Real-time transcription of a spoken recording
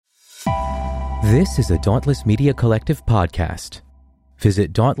This is a Dauntless Media Collective podcast.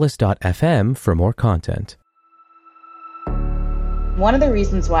 Visit dauntless.fm for more content. One of the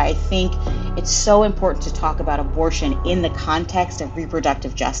reasons why I think it's so important to talk about abortion in the context of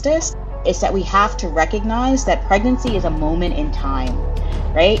reproductive justice is that we have to recognize that pregnancy is a moment in time,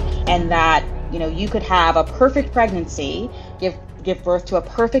 right? And that, you could have a perfect pregnancy, give birth to a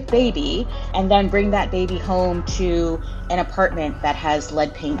perfect baby, and then bring that baby home to an apartment that has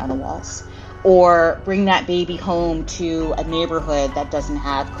lead paint on the walls. Or bring that baby home to a neighborhood that doesn't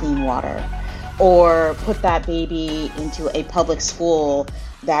have clean water. Or put that baby into a public school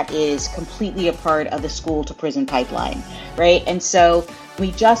that is completely a part of the school to prison pipeline, right? And so we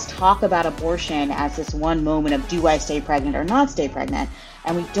just talk about abortion as this one moment of, do I stay pregnant or not stay pregnant?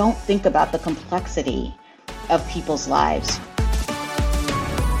 And we don't think about the complexity of people's lives.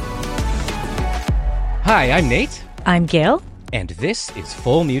 Hi, I'm Nate. I'm Gail. And this is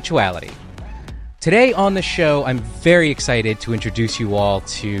Full Mutuality. Today on the show, I'm very excited to introduce you all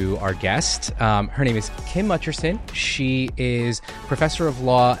to our guest. Her name is Kim Mutcherson. She is professor of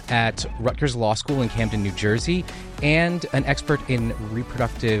law at Rutgers Law School in Camden, New Jersey, and an expert in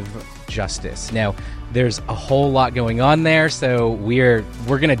reproductive justice. Now, there's a whole lot going on there, so we're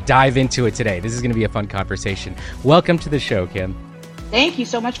going to dive into it today. This is going to be a fun conversation. Welcome to the show, Kim. Thank you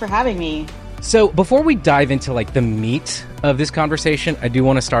so much for having me. So before we dive into the meat of this conversation, I do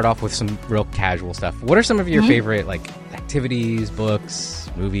want to start off with some real casual stuff. What are some of your favorite activities, books,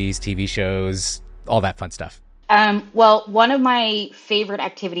 movies, TV shows, all that fun stuff? Well, one of my favorite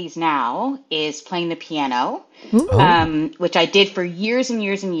activities now is playing the piano, which I did for years and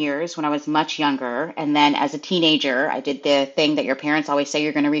years and years when I was much younger. And then as a teenager, I did the thing that your parents always say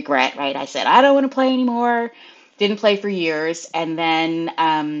you're going to regret, right? I said, I don't want to play anymore. Didn't play for years. And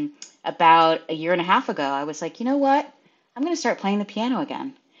then about a year and a half ago, I was like, you know what? I'm going to start playing the piano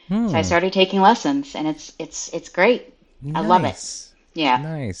again. So I started taking lessons, and it's great. Nice. I love it. Yeah.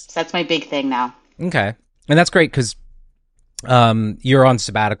 Nice. So that's my big thing now. Okay. And that's great because you're on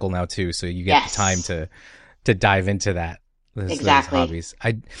sabbatical now too, so you get the time to dive into that. Those hobbies.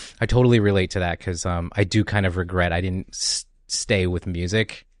 I totally relate to that because I do kind of regret I didn't stay with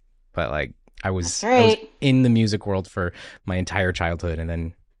music, but I was in the music world for my entire childhood, and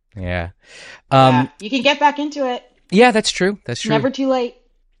then you can get back into it. Yeah, that's true. Never too late.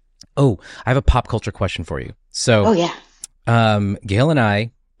 Oh, I have a pop culture question for you. So, Gail and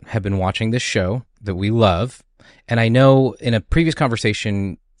I have been watching this show that we love, and I know in a previous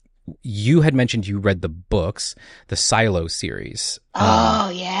conversation you had mentioned you read the books, the Silo series.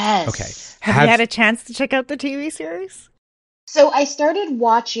 Yes. Okay. Have you had a chance to check out the TV series? So I started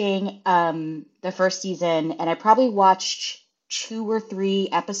watching the first season, and I probably watched 2 or 3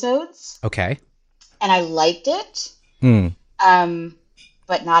 episodes. Okay. And I liked it.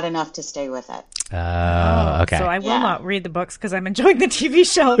 But not enough to stay with it. Okay. So I will not read the books because I'm enjoying the TV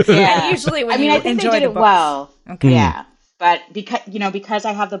show. Yeah. And usually when I think enjoy they did the it books. well. Okay. Yeah. But because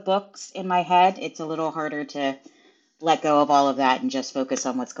I have the books in my head, it's a little harder to let go of all of that and just focus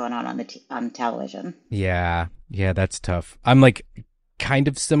on what's going on on television. Yeah. Yeah, that's tough. I'm kind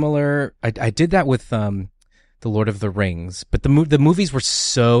of similar. I did that with The Lord of the Rings, but the movies were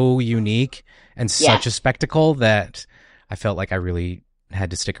so unique and such a spectacle that I felt like I really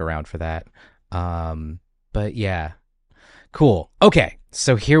had to stick around for that. But yeah, cool. Okay,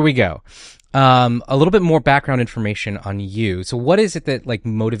 so here we go. A little bit more background information on you. So what is it that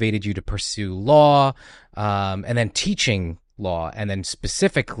motivated you to pursue law, and then teaching law, and then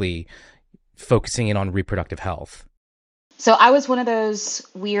specifically focusing in on reproductive health? So I was one of those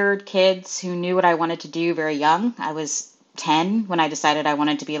weird kids who knew what I wanted to do very young. I was 10 when I decided I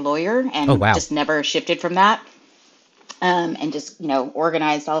wanted to be a lawyer, and just never shifted from that. And just,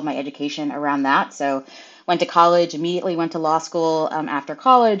 organized all of my education around that. So went to college, immediately went to law school after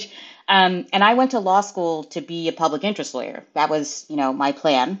college. And I went to law school to be a public interest lawyer. That was, my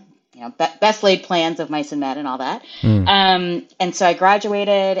plan, best laid plans of mice and men and all that. And so I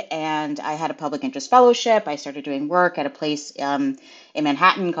graduated and I had a public interest fellowship. I started doing work at a place in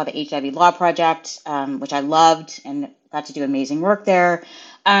Manhattan called the HIV Law Project, which I loved and got to do amazing work there.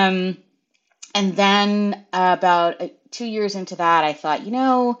 And then about 2 years into that, I thought,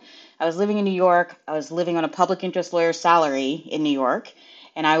 I was living in New York. I was living on a public interest lawyer's salary in New York.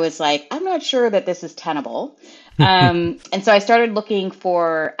 And I was like, I'm not sure that this is tenable. And so I started looking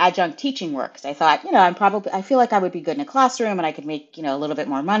for adjunct teaching work. So I thought, I feel like I would be good in a classroom and I could make, a little bit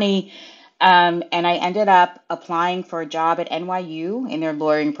more money. And I ended up applying for a job at NYU in their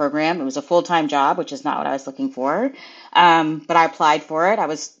lawyering program. It was a full-time job, which is not what I was looking for. But I applied for it. I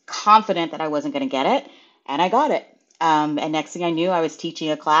was confident that I wasn't going to get it, and I got it. And next thing I knew, I was teaching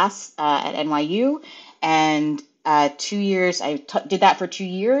a class at NYU. And 2 years, did that for 2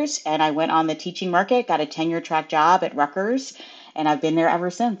 years. And I went on the teaching market, got a tenure track job at Rutgers, and I've been there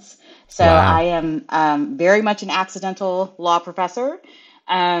ever since. So Wow. I am very much an accidental law professor.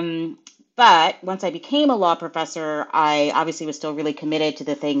 But once I became a law professor, I obviously was still really committed to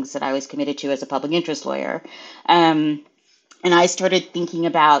the things that I was committed to as a public interest lawyer. And I started thinking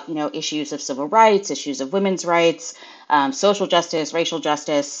about, issues of civil rights, issues of women's rights, social justice, racial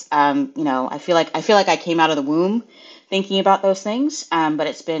justice. I feel like I came out of the womb thinking about those things. But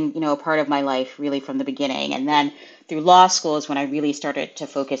it's been, a part of my life really from the beginning. And then through law school is when I really started to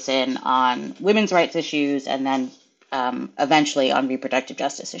focus in on women's rights issues, and then eventually on reproductive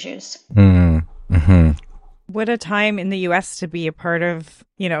justice issues. Mm-hmm. What a time in the U.S. to be a part of,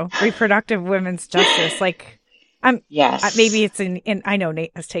 reproductive women's justice. Yes. Maybe it's I know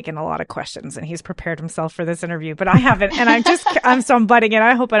Nate has taken a lot of questions and he's prepared himself for this interview, but I haven't. And I'm butting in.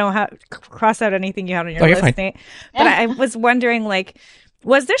 I hope I don't cross out anything you had on your list, fine. Nate. But I was wondering,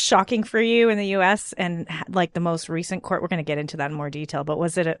 was this shocking for you in the U.S. and the most recent court? We're going to get into that in more detail, but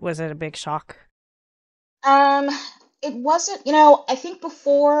was it a big shock? It wasn't, I think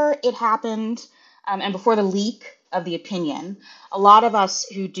before it happened, and before the leak of the opinion, a lot of us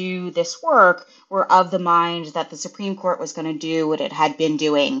who do this work were of the mind that the Supreme Court was going to do what it had been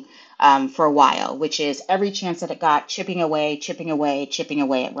doing for a while, which is every chance that it got chipping away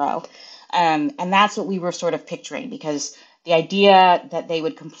at Roe. And that's what we were sort of picturing, because the idea that they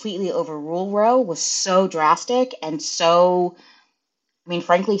would completely overrule Roe was so drastic and so,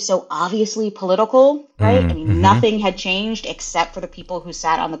 frankly, so obviously political, right? Nothing had changed except for the people who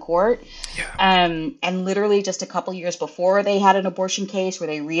sat on the court. Yeah. And literally just a couple years before, they had an abortion case where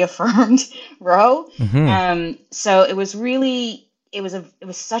they reaffirmed Roe. So it was really, it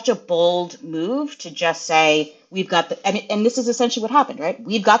was such a bold move to just say, we've got and this is essentially what happened, right?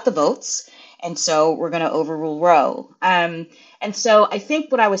 We've got the votes, and so we're going to overrule Roe. And so I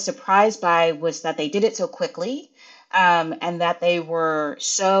think what I was surprised by was that they did it so quickly. And that they were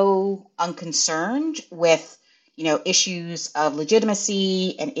so unconcerned with, issues of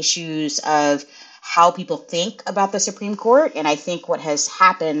legitimacy and issues of how people think about the Supreme Court. And I think what has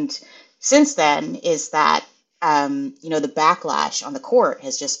happened since then is that, the backlash on the court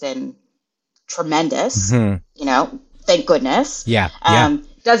has just been tremendous. Thank goodness. Yeah.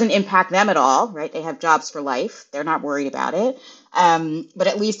 Doesn't impact them at all, right? They have jobs for life. They're not worried about it. But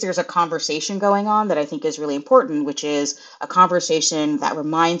at least there's a conversation going on that I think is really important, which is a conversation that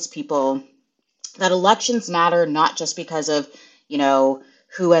reminds people that elections matter, not just because of,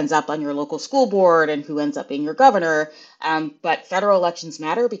 who ends up on your local school board and who ends up being your governor, but federal elections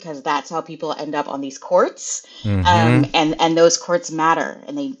matter because that's how people end up on these courts. And those courts matter,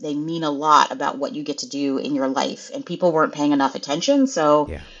 and they mean a lot about what you get to do in your life. And people weren't paying enough attention, so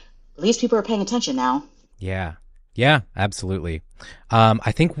at least people are paying attention now. Yeah, absolutely.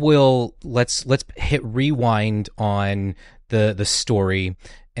 I think let's hit rewind on the story,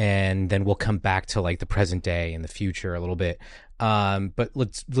 and then we'll come back to the present day and the future a little bit. But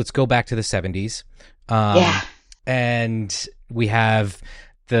let's go back to the 70s. And we have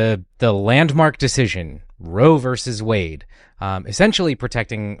the landmark decision, Roe versus Wade, essentially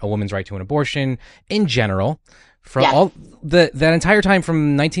protecting a woman's right to an abortion in general for all that entire time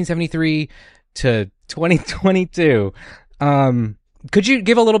from 1973 to 2022. Could you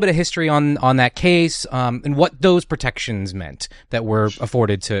give a little bit of history on that case, and what those protections meant that were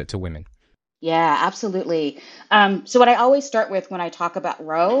afforded to women? Yeah, absolutely. So what I always start with when I talk about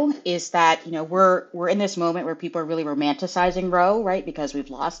Roe is that, we're in this moment where people are really romanticizing Roe, right? Because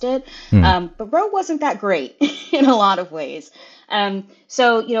we've lost it. But Roe wasn't that great in a lot of ways.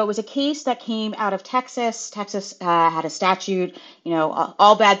 So, it was a case that came out of Texas. Texas had a statute,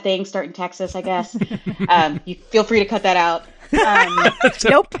 all bad things start in Texas, I guess. You feel free to cut that out.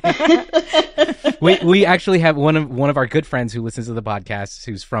 Nope. We actually have one of our good friends who listens to the podcast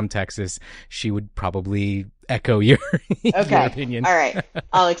who's from Texas. She would probably echo your opinion. All right.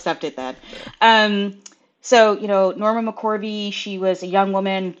 I'll accept it then. So, Norma McCorvey, she was a young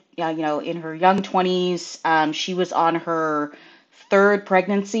woman, in her young 20s. She was on her third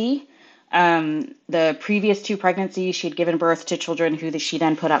pregnancy. The previous two pregnancies, she had given birth to children who she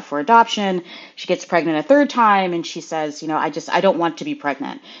then put up for adoption. She gets pregnant a third time, and she says, I don't want to be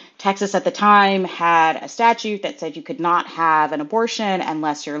pregnant. Texas at the time had a statute that said you could not have an abortion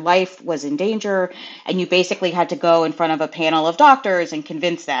unless your life was in danger, and you basically had to go in front of a panel of doctors and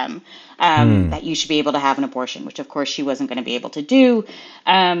convince them that you should be able to have an abortion, which of course she wasn't going to be able to do.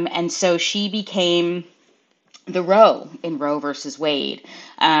 And so she became the Roe in Roe versus Wade.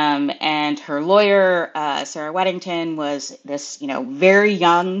 And her lawyer, Sarah Weddington, was this, very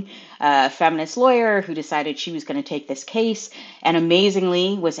young feminist lawyer who decided she was going to take this case and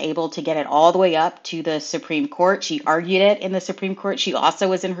amazingly was able to get it all the way up to the Supreme Court. She argued it in the Supreme Court. She also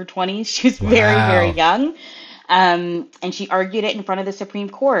was in her 20s. She was very, very young. And she argued it in front of the Supreme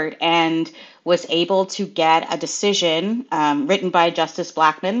Court and was able to get a decision written by Justice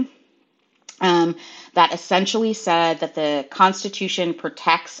Blackmun that essentially said that the Constitution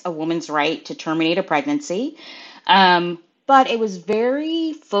protects a woman's right to terminate a pregnancy. But it was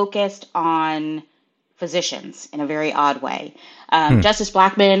very focused on physicians in a very odd way. Justice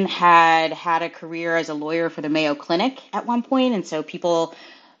Blackmun had a career as a lawyer for the Mayo Clinic at one point, and so people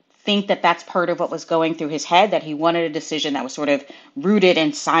think that that's part of what was going through his head, that he wanted a decision that was sort of rooted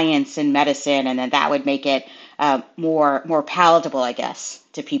in science and medicine, and then that would make it more palatable, I guess,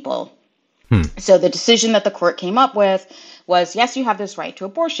 to people. So the decision that the court came up with was, yes, you have this right to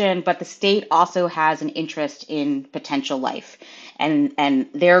abortion, but the state also has an interest in potential life. And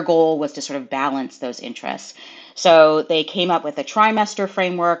their goal was to sort of balance those interests. So they came up with a trimester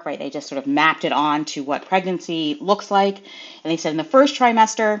framework, right? They just sort of mapped it on to what pregnancy looks like. And they said in the first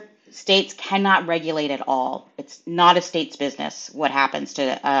trimester, states cannot regulate at all. It's not a state's business what happens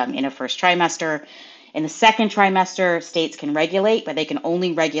to in a first trimester. In the second trimester, states can regulate, but they can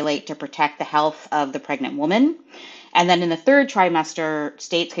only regulate to protect the health of the pregnant woman. And then in the third trimester,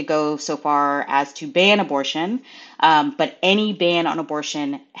 states could go so far as to ban abortion, but any ban on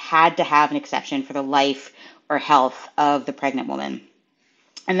abortion had to have an exception for the life or health of the pregnant woman.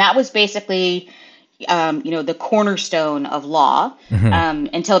 And that was basically, the cornerstone of law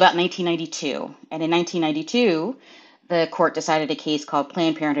until about 1992. And in 1992, the court decided a case called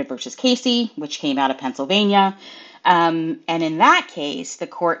Planned Parenthood versus Casey, which came out of Pennsylvania. And in that case, the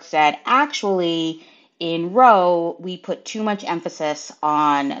court said, actually, in Roe, we put too much emphasis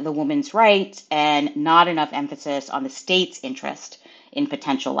on the woman's rights and not enough emphasis on the state's interest in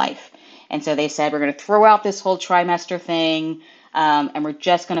potential life. And so they said, we're going to throw out this whole trimester thing, and we're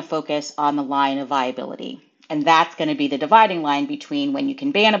just going to focus on the line of viability. And that's going to be the dividing line between when you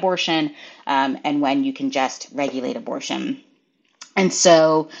can ban abortion and when you can just regulate abortion. And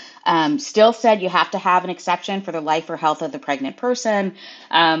so still said you have to have an exception for the life or health of the pregnant person.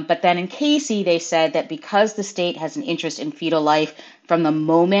 But then in Casey, they said that because the state has an interest in fetal life from the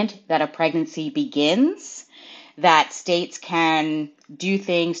moment that a pregnancy begins, that states can do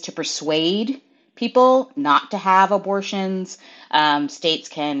things to persuade people not to have abortions. States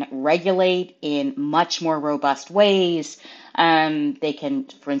can regulate in much more robust ways. They can,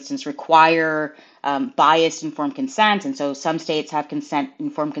 for instance, require biased informed consent. And so some states have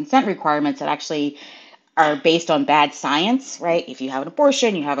informed consent requirements that actually are based on bad science, right? If you have an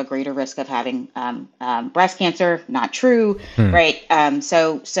abortion, you have a greater risk of having breast cancer. Not true, right?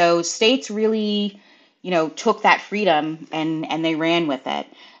 So states really, took that freedom and they ran with it.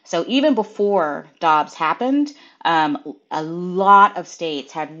 So even before Dobbs happened, a lot of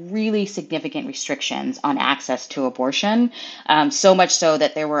states had really significant restrictions on access to abortion, so much so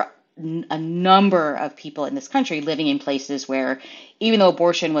that there were a number of people in this country living in places where, even though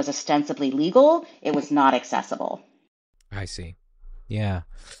abortion was ostensibly legal, it was not accessible. I see. Yeah.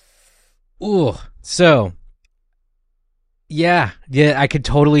 Ooh. So, yeah, I could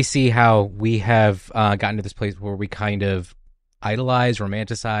totally see how we have gotten to this place where we kind of idolize,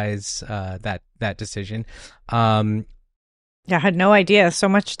 romanticize that decision. Yeah, I had no idea. So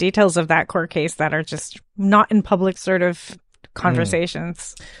much details of that court case that are just not in public sort of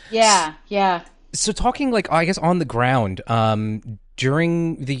conversations. Yeah. So talking I guess on the ground,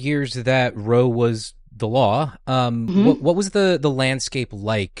 during the years that Roe was the law, what was the landscape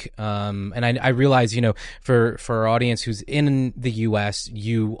like? And I realize, for our audience who's in the US,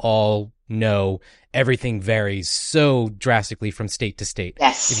 you all know everything varies so drastically from state to state.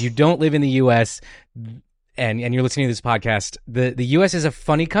 Yes. If you don't live in the US and you're listening to this podcast, the US is a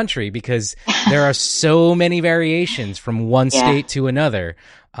funny country because there are so many variations from one state to another.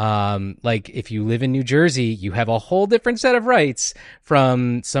 Like if you live in New Jersey, you have a whole different set of rights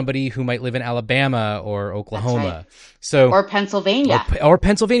from somebody who might live in Alabama or Oklahoma. Right. So or Pennsylvania. Or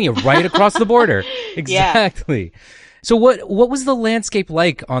Pennsylvania, right across the border. Exactly. So what was the landscape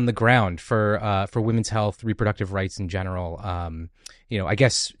like on the ground for women's health, reproductive rights in general? I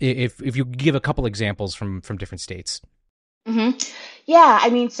guess if you give a couple examples from different states. Mm-hmm. Yeah, I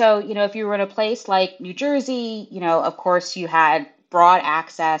mean, so, if you were in a place like New Jersey, of course you had broad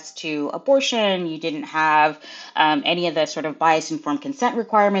access to abortion. You didn't have any of the sort of bias-informed consent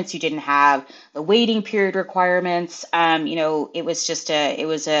requirements. You didn't have the waiting period requirements. It was just it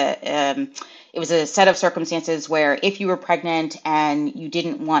was a set of circumstances where if you were pregnant and you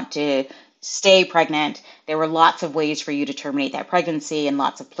didn't want to stay pregnant, there were lots of ways for you to terminate that pregnancy and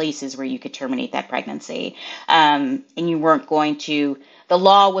lots of places where you could terminate that pregnancy. And you weren't going to, the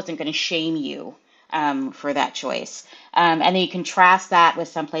law wasn't going to shame you for that choice. And then you contrast that with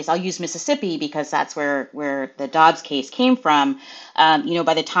someplace, I'll use Mississippi because that's where the Dobbs case came from.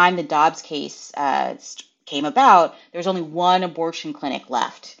 By the time the Dobbs case came about, there's only one abortion clinic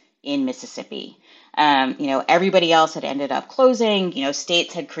left in Mississippi. Everybody else had ended up closing.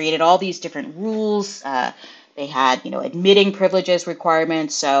 States had created all these different rules. They had, admitting privileges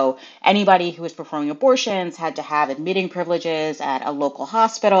requirements. So anybody who was performing abortions had to have admitting privileges at a local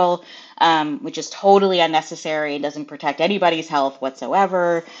hospital, which is totally unnecessary and doesn't protect anybody's health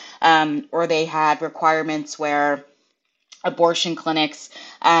whatsoever. Or they had requirements where abortion clinics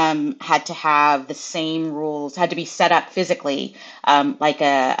had to have the same rules, had to be set up physically, like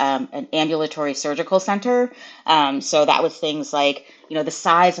an ambulatory surgical center. So that was things like, the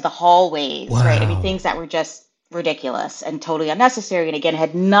size of the hallways, wow. right? I mean, things that were just ridiculous and totally unnecessary. And again,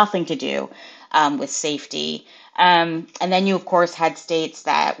 had nothing to do with safety. And then you, of course, had states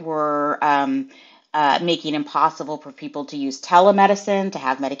that were making it impossible for people to use telemedicine, to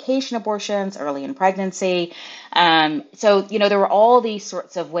have medication abortions early in pregnancy. So there were all these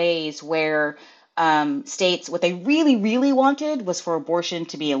sorts of ways where states, what they really, really wanted was for abortion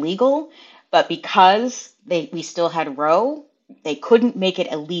to be illegal. But because we still had Roe, they couldn't make it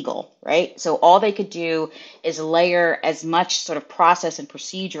illegal, right? So all they could do is layer as much sort of process and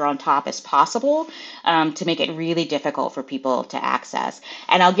procedure on top as possible to make it really difficult for people to access.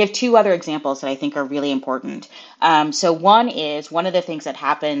 And I'll give two other examples that I think are really important. So one of the things that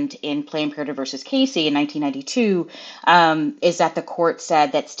happened in Planned Parenthood versus Casey in 1992 is that the court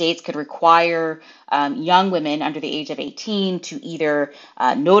said that states could require young women under the age of 18 to either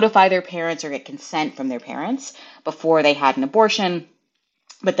notify their parents or get consent from their parents before they had an abortion,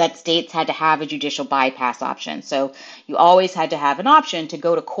 but that states had to have a judicial bypass option. So you always had to have an option to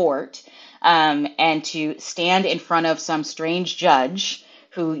go to court and to stand in front of some strange judge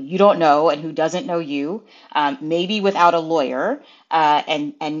who you don't know and who doesn't know you, maybe without a lawyer,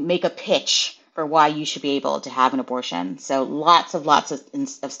 and make a pitch for why you should be able to have an abortion. So lots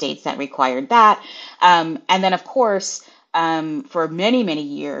of states that required that. And then, of course, for many, many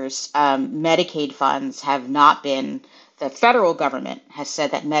years, Medicaid funds have not been, the federal government has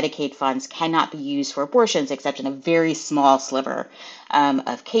said that Medicaid funds cannot be used for abortions except in a very small sliver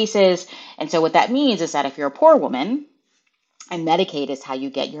of cases. And so what that means is that if you're a poor woman, and Medicaid is how you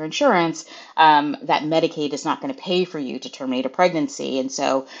get your insurance, that Medicaid is not going to pay for you to terminate a pregnancy. And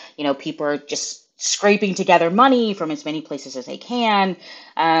so, people are just scraping together money from as many places as they can.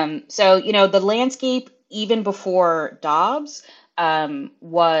 So, the landscape, even before Dobbs,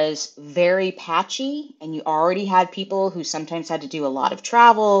 was very patchy, and you already had people who sometimes had to do a lot of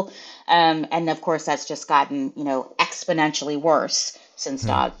travel. And of course, that's just gotten, exponentially worse since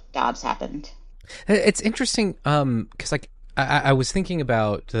Dobbs happened. It's interesting, because I was thinking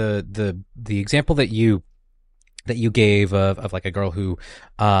about the example that you gave of like a girl who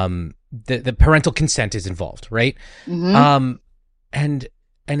the parental consent is involved, right? Mm-hmm. And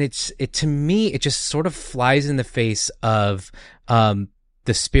to me it just sort of flies in the face of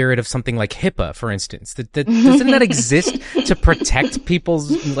the spirit of something like HIPAA, for instance. That doesn't that exist to protect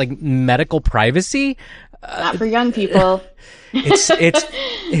people's like medical privacy? Not for young people.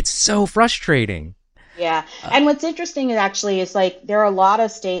 It's so frustrating. Yeah. And what's interesting is like there are a lot of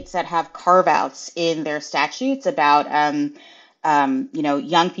states that have carve-outs in their statutes about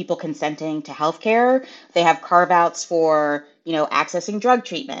young people consenting to healthcare. They have carve-outs for accessing drug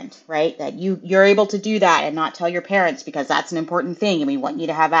treatment, right? That you're able to do that and not tell your parents because that's an important thing and we want you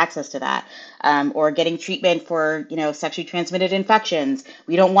to have access to that. Or getting treatment for, sexually transmitted infections.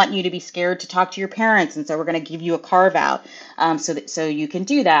 We don't want you to be scared to talk to your parents, and so we're going to give you a carve out so you can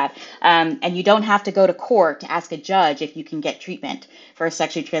do that. And you don't have to go to court to ask a judge if you can get treatment for a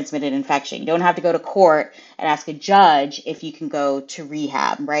sexually transmitted infection. You don't have to go to court and ask a judge if you can go to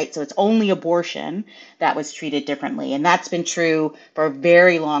rehab, right? So it's only abortion that was treated differently. And that's been true for a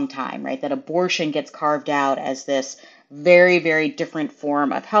very long time, right? That abortion gets carved out as this very, very different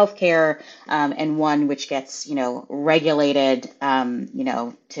form of healthcare, and one which gets, regulated,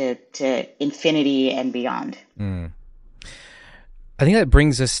 to infinity and beyond. Mm. I think that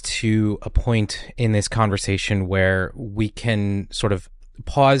brings us to a point in this conversation where we can sort of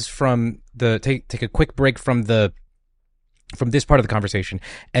pause from take a quick break from the this part of the conversation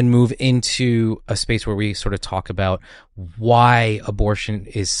and move into a space where we sort of talk about why abortion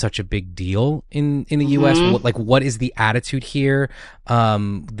is such a big deal in the U.S. What is the attitude here,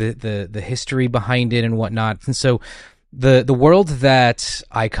 the history behind it and whatnot. And so the world that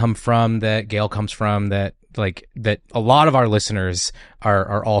I come from, that Gail comes from, that a lot of our listeners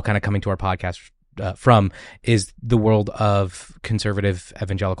are all kind of coming to our podcast from, is the world of conservative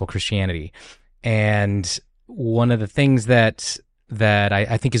evangelical Christianity. And one of the things that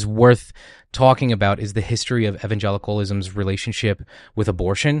I think is worth talking about is the history of evangelicalism's relationship with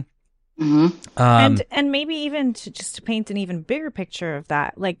abortion. And maybe even to paint an even bigger picture of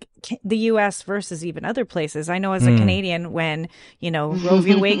that, like the U.S. versus even other places. I know as a Canadian, when, Roe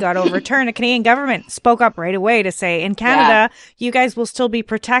v. Wade got overturned, a Canadian government spoke up right away to say, in Canada, you guys will still be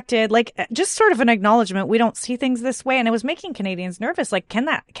protected. Like, just sort of an acknowledgement. We don't see things this way. And it was making Canadians nervous. Like,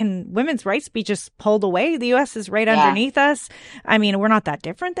 can women's rights be just pulled away? The U.S. is right underneath us. I mean, we're not that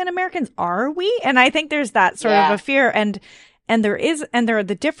different than Americans, are we? And I think there's that sort of a fear. And there are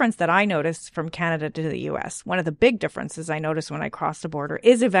the difference that I noticed from Canada to the U.S. One of the big differences I noticed when I crossed the border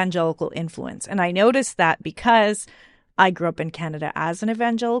is evangelical influence. And I noticed that because I grew up in Canada as an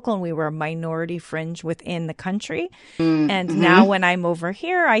evangelical and we were a minority fringe within the country. And now when I'm over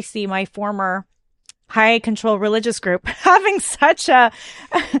here, I see my former high control religious group having such a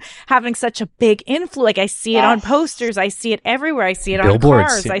big influence. Like, I see it on posters, I see it everywhere, I see it billboards, on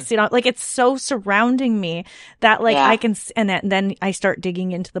cars, I see it on, like, it's so surrounding me that I can, and then I start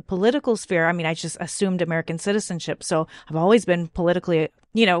digging into the political sphere. I mean, I just assumed American citizenship, so I've always been politically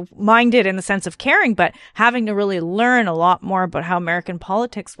minded in the sense of caring, but having to really learn a lot more about how American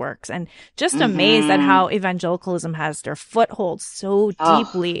politics works, and just amazed at how evangelicalism has their foothold so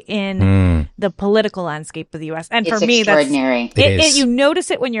deeply in the political landscape of the U.S. And for me, extraordinary. You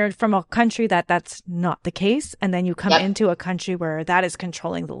notice it when you're from a country that's not the case, and then you come into a country where that is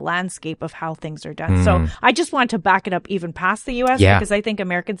controlling the landscape of how things are done. So I just want to back it up even past the U.S. because I think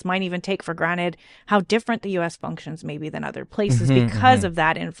Americans might even take for granted how different the U.S. functions maybe than other places because of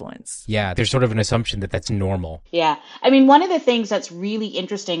that influence. Yeah, there's sort of an assumption that that's normal. Yeah. I mean, one of the things that's really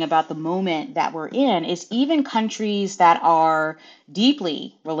interesting about the moment that we're in is even countries that are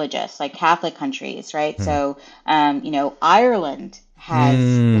deeply religious, like Catholic countries, right? So, Ireland has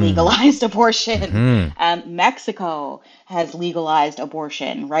legalized abortion. Mexico has legalized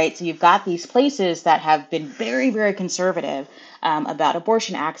abortion, right? So you've got these places that have been very, very conservative about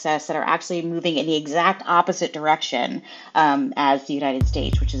abortion access that are actually moving in the exact opposite direction as the United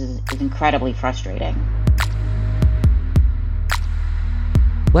States, which is incredibly frustrating.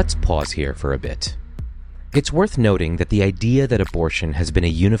 Let's pause here for a bit. It's worth noting that the idea that abortion has been a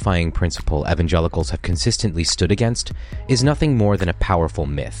unifying principle evangelicals have consistently stood against is nothing more than a powerful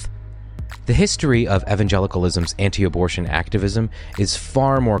myth. The history of evangelicalism's anti-abortion activism is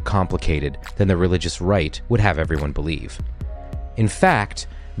far more complicated than the religious right would have everyone believe. In fact,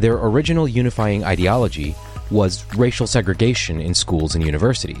 their original unifying ideology was racial segregation in schools and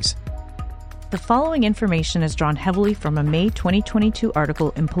universities. The following information is drawn heavily from a May 2022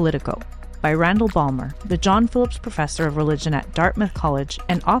 article in Politico by Randall Ballmer, the John Phillips Professor of Religion at Dartmouth College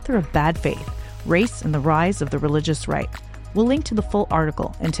and author of Bad Faith, Race and the Rise of the Religious Right. We'll link to the full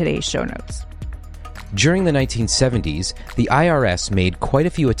article in today's show notes. During the 1970s, the IRS made quite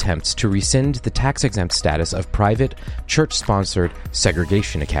a few attempts to rescind the tax-exempt status of private, church-sponsored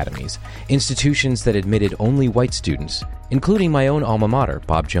segregation academies, institutions that admitted only white students, including my own alma mater,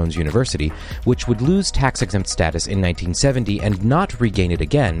 Bob Jones University, which would lose tax-exempt status in 1970 and not regain it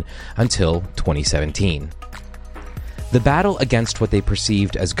again until 2017. The battle against what they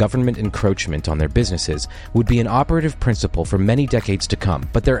perceived as government encroachment on their businesses would be an operative principle for many decades to come,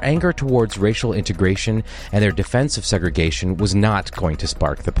 but their anger towards racial integration and their defense of segregation was not going to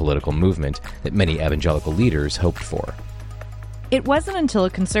spark the political movement that many evangelical leaders hoped for. It wasn't until a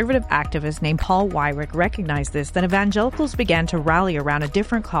conservative activist named Paul Weyrich recognized this that evangelicals began to rally around a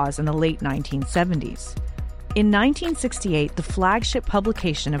different cause in the late 1970s. In 1968, the flagship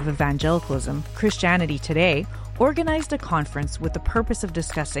publication of evangelicalism, Christianity Today, organized a conference with the purpose of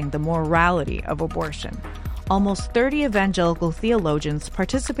discussing the morality of abortion. Almost 30 evangelical theologians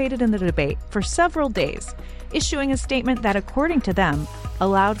participated in the debate for several days, issuing a statement that, according to them,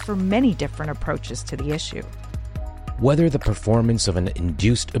 allowed for many different approaches to the issue. Whether the performance of an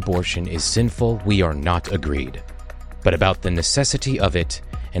induced abortion is sinful, we are not agreed. But about the necessity of it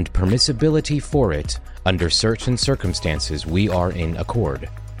and permissibility for it under certain circumstances, we are in accord,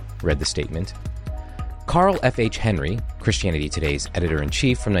 read the statement. Carl F. H. Henry, Christianity Today's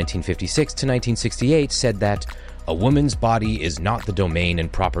editor-in-chief from 1956 to 1968, said that a woman's body is not the domain and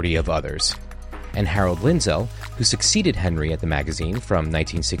property of others. and Harold Lindsell, who succeeded Henry at the magazine from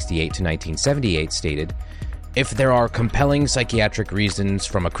 1968 to 1978, stated, "If there are compelling psychiatric reasons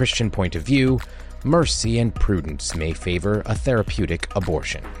from a Christian point of view, mercy and prudence may favor a therapeutic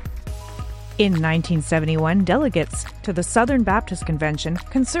abortion." In 1971, delegates to the Southern Baptist Convention,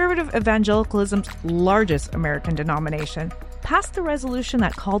 conservative evangelicalism's largest American denomination, passed a resolution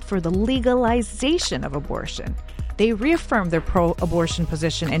that called for the legalization of abortion. They reaffirmed their pro-abortion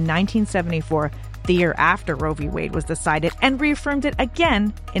position in 1974, the year after Roe v. Wade was decided, and reaffirmed it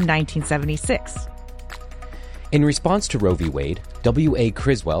again in 1976. In response to Roe v. Wade, W.A.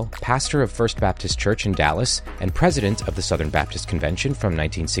 Criswell, pastor of First Baptist Church in Dallas and president of the Southern Baptist Convention from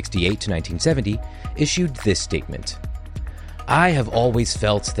 1968 to 1970, issued this statement. "I have always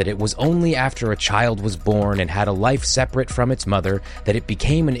felt that it was only after a child was born and had a life separate from its mother that it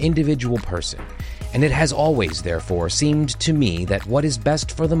became an individual person, and it has always, therefore, seemed to me that what is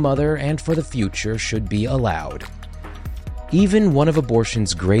best for the mother and for the future should be allowed." Even one of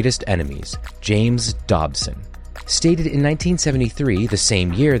abortion's greatest enemies, James Dobson, stated in 1973, the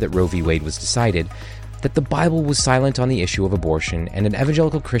same year that Roe v. Wade was decided, that the Bible was silent on the issue of abortion, and an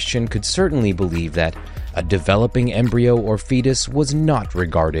evangelical Christian could certainly believe that a developing embryo or fetus was not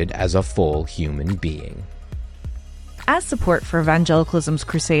regarded as a full human being. As support for evangelicalism's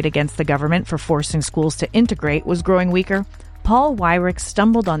crusade against the government for forcing schools to integrate was growing weaker, Paul Weyrich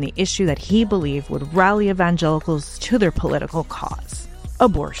stumbled on the issue that he believed would rally evangelicals to their political cause: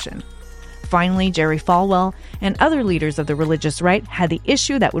 abortion. Finally, Jerry Falwell and other leaders of the religious right had the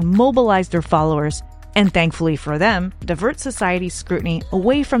issue that would mobilize their followers and, thankfully for them, divert society's scrutiny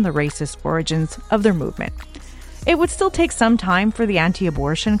away from the racist origins of their movement. It would still take some time for the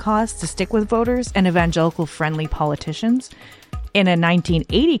anti-abortion cause to stick with voters and evangelical-friendly politicians. In a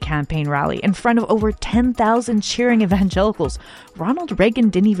 1980 campaign rally in front of over 10,000 cheering evangelicals, Ronald Reagan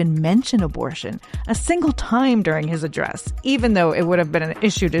didn't even mention abortion a single time during his address, even though it would have been an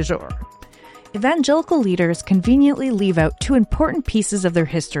issue du jour. Evangelical leaders conveniently leave out two important pieces of their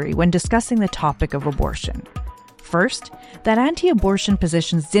history when discussing the topic of abortion. First, that anti-abortion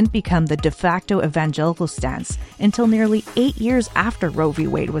positions didn't become the de facto evangelical stance until nearly 8 years after Roe v.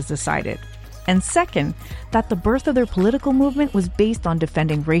 Wade was decided. And second, that the birth of their political movement was based on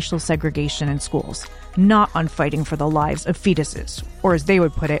defending racial segregation in schools, not on fighting for the lives of fetuses, or as they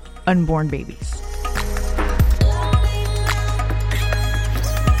would put it, unborn babies.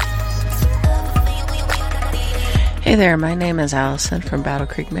 Hey there, my name is Allison from Battle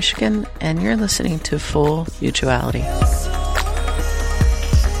Creek, Michigan, and you're listening to Full Mutuality.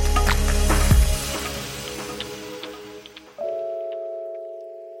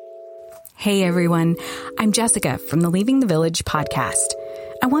 Hey everyone, I'm Jessica from the Leaving the Village podcast.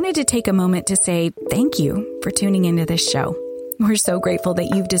 I wanted to take a moment to say thank you for tuning into this show. We're so grateful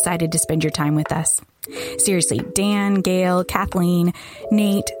that you've decided to spend your time with us. Seriously, Dan, Gail, Kathleen,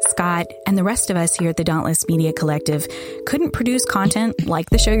 Nate, Scott, and the rest of us here at the Dauntless Media Collective couldn't produce content like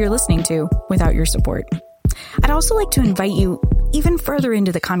the show you're listening to without your support. I'd also like to invite you even further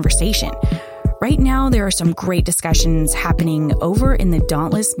into the conversation. Right now, there are some great discussions happening over in the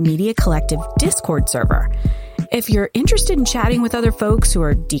Dauntless Media Collective Discord server. If you're interested in chatting with other folks who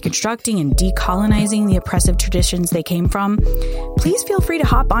are deconstructing and decolonizing the oppressive traditions they came from, please feel free to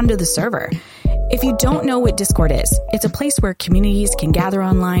hop onto the server. If you don't know what Discord is, it's a place where communities can gather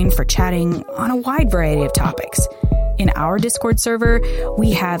online for chatting on a wide variety of topics. In our Discord server,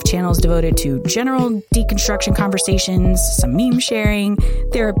 we have channels devoted to general deconstruction conversations, some meme sharing,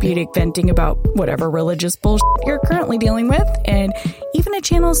 therapeutic venting about whatever religious bullshit you're currently dealing with, and even a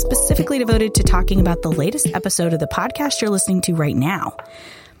channel specifically devoted to talking about the latest episode of the podcast you're listening to right now.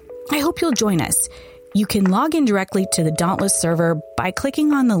 I hope you'll join us. You can log in directly to the Dauntless server by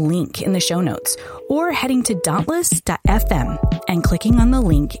clicking on the link in the show notes or heading to dauntless.fm and clicking on the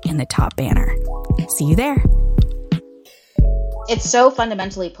link in the top banner. See you there. It's so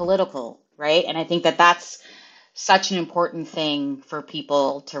fundamentally political, right? And I think that that's such an important thing for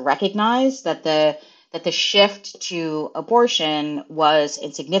people to recognize, that the shift to abortion was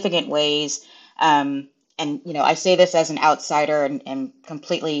in significant ways, and, I say this as an outsider and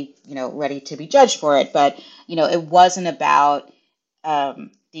completely, ready to be judged for it, but, it wasn't about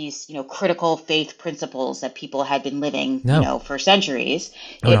these, critical faith principles that people had been living, for centuries.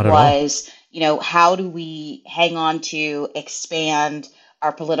 No, it was, how do we hang on to expand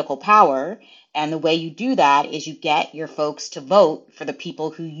our political power? And the way you do that is you get your folks to vote for the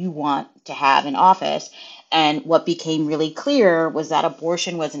people who you want to have in office. And what became really clear was that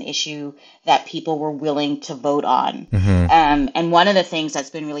abortion was an issue that people were willing to vote on. Mm-hmm. And one of the things that's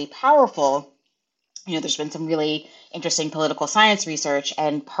been really powerful there's been some really interesting political science research,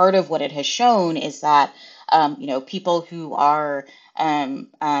 and part of what it has shown is that, people who are,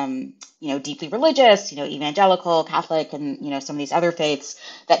 deeply religious, evangelical, Catholic, and, some of these other faiths,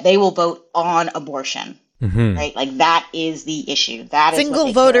 that they will vote on abortion. Mm-hmm. Right, like that is the issue. That single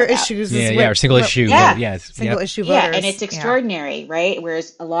is voter issues. Or single issue. Single issue voters. Yeah, and it's extraordinary, right?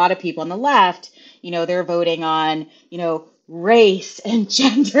 Whereas a lot of people on the left, they're voting on, race and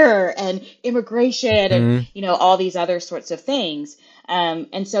gender and immigration and all these other sorts of things.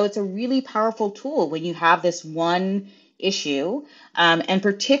 And so it's a really powerful tool when you have this one issue, and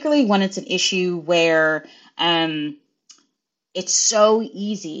particularly when it's an issue where it's so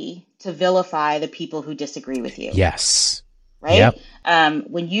easy to vilify the people who disagree with you. Yes. Right? Yep.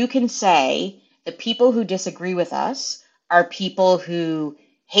 When you can say the people who disagree with us are people who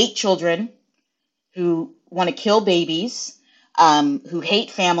hate children, who want to kill babies, who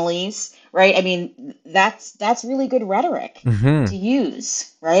hate families, right? I mean, that's really good rhetoric to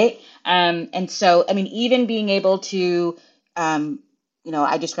use, right? And so, I mean, even being able to,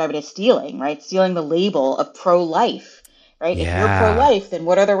 I describe it as stealing, right? Stealing the label of pro-life. Right? Yeah. If you're pro-life, then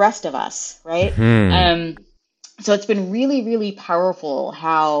what are the rest of us, right? So it's been really, really powerful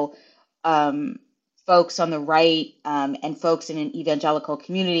how folks on the right and folks in evangelical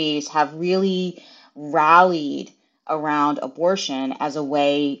communities have really rallied around abortion as a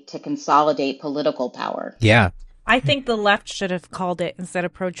way to consolidate political power. Yeah. I think the left should have called it, instead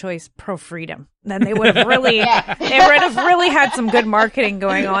of pro-choice, pro-freedom. Then they would have really, it would have really had some good marketing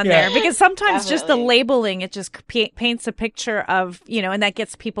going on there. Because sometimes just the labeling, it just paints a picture of, and that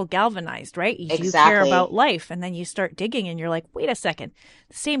gets people galvanized, right? You care about life, and then you start digging, and you're like, wait a second,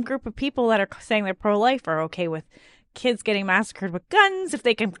 the same group of people that are saying they're pro-life are okay with kids getting massacred with guns. If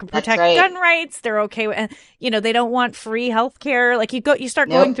they can protect gun rights, they're okay with, and they don't want free health care. Like you start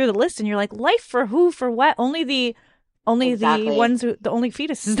going through the list, and you're like, life for who, for what? Only the ones the only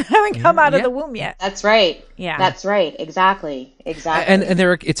fetuses that haven't come out of the womb yet. That's right. Yeah, that's right. Exactly. And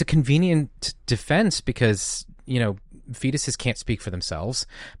it's a convenient defense because fetuses can't speak for themselves,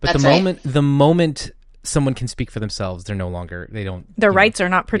 but the moment someone can speak for themselves, they're no longer, their rights are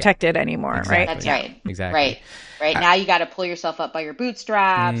not protected anymore. Exactly. Right. That's right. Exactly. Right. Now you got to pull yourself up by your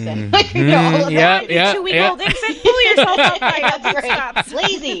bootstraps and all of that. 2-week-old infant, pull yourself up by your bootstraps.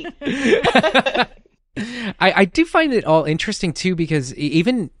 Lazy. I do find it all interesting too, because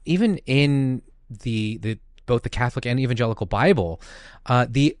even in the both the Catholic and evangelical Bible,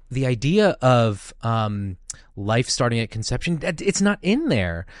 the idea of life starting at conception, it's not in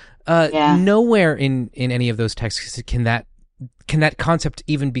there. Nowhere in any of those texts can that concept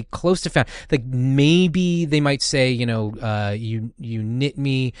even be close to found. Like maybe they might say, you knit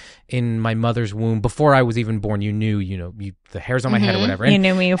me in my mother's womb before I was even born. You knew, the hairs on my head or whatever. And, you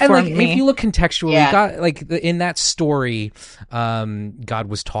knew me, you formed me. If you look contextually, God, in that story, God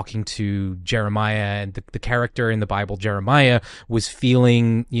was talking to Jeremiah, and the character in the Bible, Jeremiah, was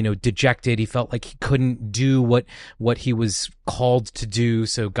feeling, dejected. He felt like he couldn't do what he was called to do.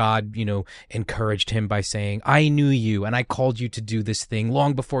 So God, encouraged him by saying, I knew you and I called you to do this thing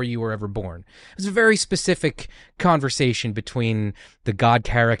long before you were ever born. It was a very specific conversation between the God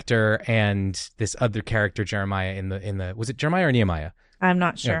character and this other character, Jeremiah, in the was it Jeremiah or Nehemiah? I'm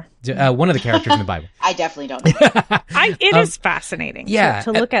not sure. One of the characters in the Bible. I definitely don't know. It is fascinating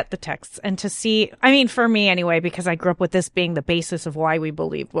to look at the texts and to see, I mean, for me anyway, because I grew up with this being the basis of why we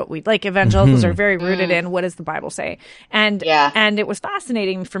believed what we, like evangelicals are very rooted in what does the Bible say. And it was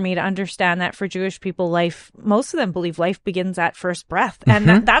fascinating for me to understand that for Jewish people, most of them believe life begins at first breath.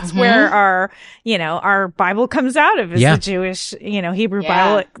 And that's where our Bible comes out of, is the Jewish, Hebrew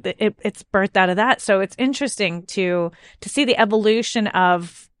Bible. It's birthed out of that. So it's interesting to see the evolution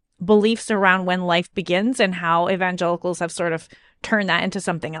of beliefs around when life begins and how evangelicals have sort of turned that into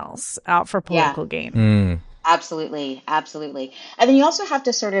something else for political gain. Absolutely. And then you also have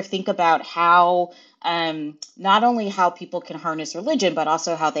to sort of think about how not only how people can harness religion, but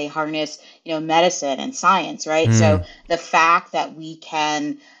also how they harness, medicine and science, right? So the fact that we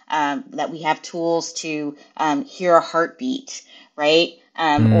can, that we have tools to hear a heartbeat, right?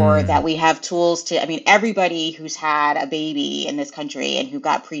 Or that we have tools to, everybody who's had a baby in this country and who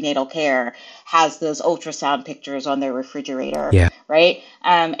got prenatal care has those ultrasound pictures on their refrigerator, right?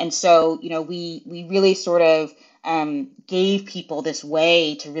 And so, we really sort of gave people this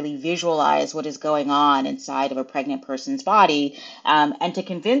way to really visualize what is going on inside of a pregnant person's body, and to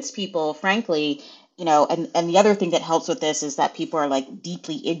convince people, frankly, and the other thing that helps with this is that people are like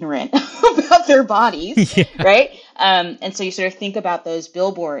deeply ignorant about their bodies, right? And so you sort of think about those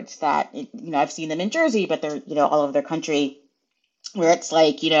billboards that, I've seen them in Jersey, but they're, all over the country, where it's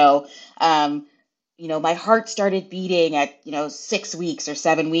like, my heart started beating at, 6 weeks or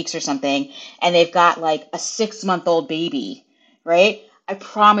 7 weeks or something, and they've got like a 6-month-old baby, right? I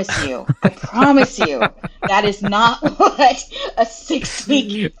promise you, that is not what a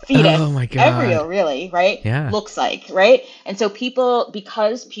 6-week fetus, embryo really, right? Looks like, right? And so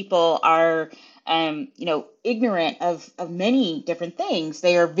because people are, ignorant of many different things,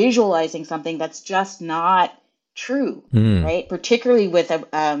 they are visualizing something that's just not true, right? Particularly with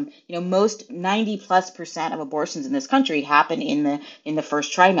most 90+% of abortions in this country happen in the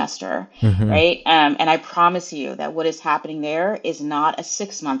first trimester, right? And I promise you that what is happening there is not a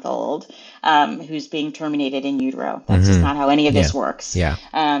 6-month-old who's being terminated in utero. That's just not how any of this works.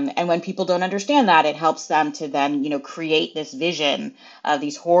 And when people don't understand that, it helps them to then create this vision of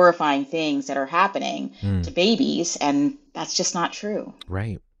these horrifying things that are happening to babies, and that's just not true.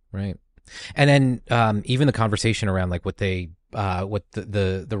 Right. And then even the conversation around like what the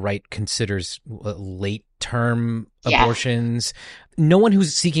right considers late term abortions. No one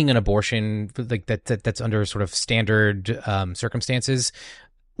who's seeking an abortion like that's under sort of standard circumstances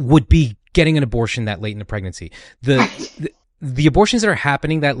would be getting an abortion that late in the pregnancy. The abortions that are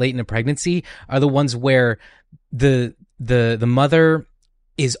happening that late in a pregnancy are the ones where the mother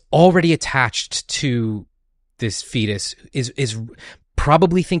is already attached to this fetus, is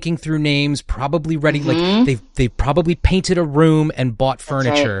probably thinking through names, probably ready, like they've probably painted a room and bought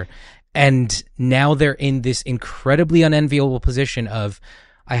furniture. And now they're in this incredibly unenviable position of,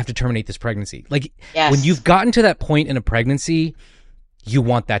 I have to terminate this pregnancy. Like when you've gotten to that point in a pregnancy, you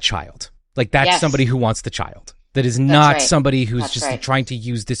want that child. Like that's somebody who wants the child. That is not somebody who's trying to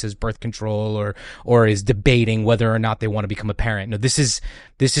use this as birth control or is debating whether or not they want to become a parent. No, this is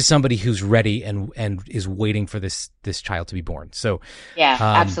somebody who's ready and is waiting for this child to be born. So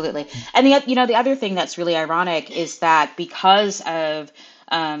absolutely. And the other thing that's really ironic is that because of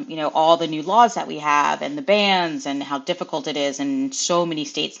all the new laws that we have and the bans and how difficult it is in so many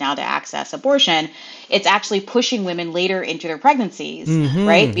states now to access abortion, it's actually pushing women later into their pregnancies,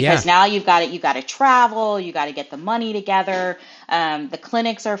 right? Because now you've got to travel, you got to get the money together. The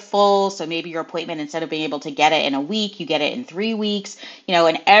clinics are full. So maybe your appointment, instead of being able to get it in a week, you get it in 3 weeks,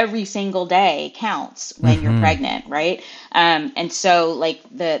 and every single day counts when you're pregnant, right? And so like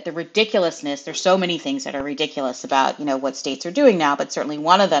the ridiculousness, there's so many things that are ridiculous about, what states are doing now, but certainly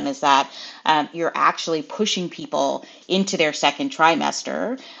one of them is that you're actually pushing people into their second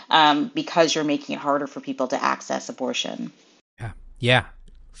trimester because you're making it harder for people to access abortion. Yeah.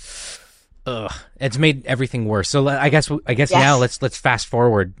 Ugh, it's made everything worse. So I guess now let's fast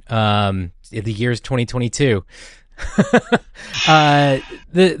forward. The year is 2022.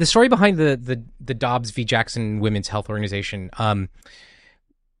 The story behind the Dobbs v. Jackson Women's Health Organization.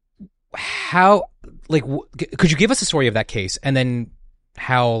 How could you give us a story of that case, and then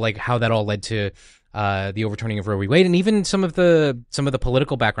how that all led to the overturning of Roe v. Wade, and even some of the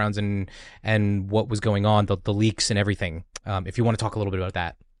political backgrounds and what was going on, the leaks and everything. If you want to talk a little bit about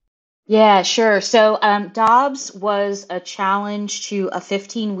that. Yeah, sure. So Dobbs was a challenge to a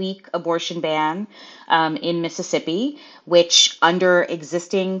 15-week abortion ban in Mississippi, which under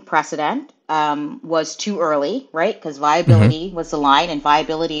existing precedent was too early, right? Because viability was the line, and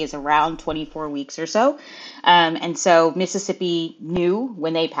viability is around 24 weeks or so. And so Mississippi knew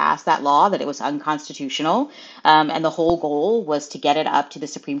when they passed that law that it was unconstitutional. And the whole goal was to get it up to the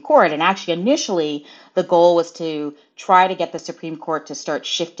Supreme Court. And actually, initially, the goal was to try to get the Supreme Court to start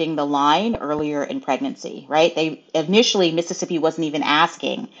shifting the line earlier in pregnancy, right? Mississippi wasn't even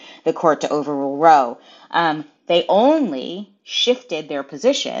asking the court to overrule Roe. They only shifted their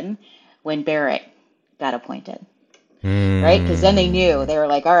position when Barrett got appointed. Right, because then they knew, they were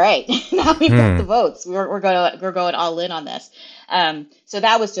like, all right, now we've got the votes. We're going all in on this. So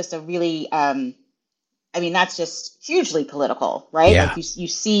that was just a really, that's just hugely political, right? Yeah. Like you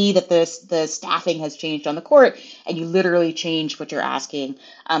see that the staffing has changed on the court, and you literally change what you're asking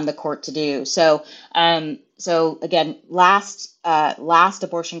the court to do. So again, last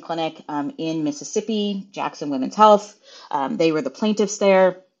abortion clinic in Mississippi, Jackson Women's Health, they were the plaintiffs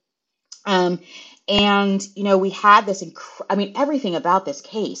there. And, we had this, everything about this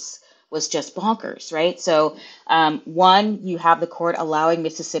case was just bonkers, right? So, one, you have the court allowing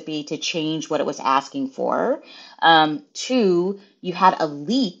Mississippi to change what it was asking for. Two, you had a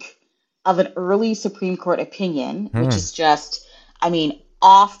leak of an early Supreme Court opinion, which is just,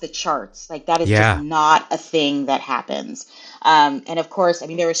 off the charts. Like that is just not a thing that happens. And of course,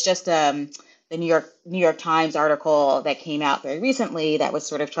 there was just the New York Times article that came out very recently that was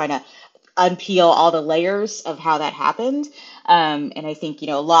sort of trying to unpeel all the layers of how that happened. And I think,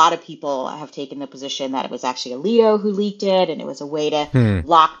 a lot of people have taken the position that it was actually Alito who leaked it, and it was a way to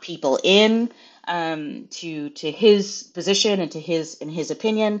lock people in to his position and in his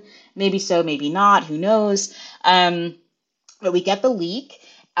opinion. Maybe so, maybe not. Who knows? But we get the leak.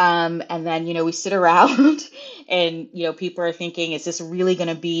 And then, we sit around and, people are thinking, is this really going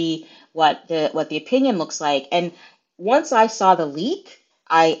to be what the opinion looks like? And once I saw the leak,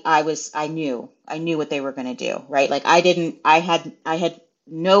 I knew what they were going to do, right? Like I had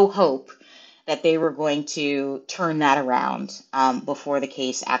no hope that they were going to turn that around before the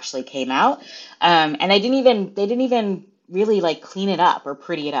case actually came out. And they didn't even really like clean it up or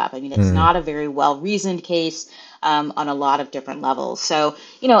pretty it up. I mean, it's not a very well-reasoned case on a lot of different levels. So,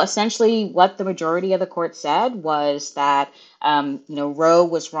 essentially what the majority of the court said was that, Roe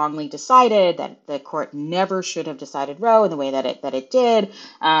was wrongly decided, that the court never should have decided Roe in the way that it did,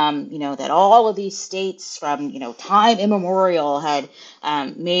 that all of these states from, time immemorial had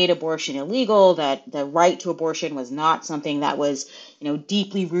made abortion illegal, that the right to abortion was not something that was,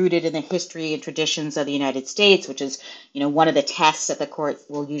 deeply rooted in the history and traditions of the United States, which is, one of the tests that the court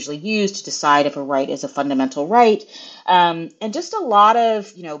will usually use to decide if a right is a fundamental right. And just a lot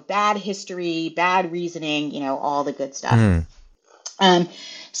of, bad history, bad reasoning, all the good stuff.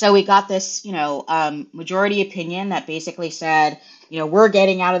 So we got this, majority opinion that basically said, we're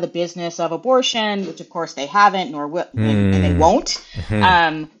getting out of the business of abortion, which of course they haven't, and they won't.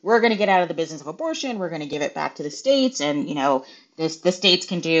 We're going to get out of the business of abortion. We're going to give it back to the states, and the states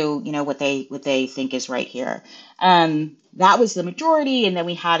can do what they think is right here. That was the majority, and then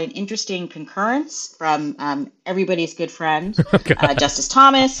we had an interesting concurrence from everybody's good friend, Justice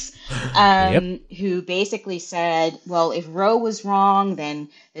Thomas, who basically said, well, if Roe was wrong, then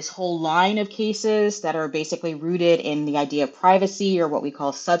this whole line of cases that are basically rooted in the idea of privacy or what we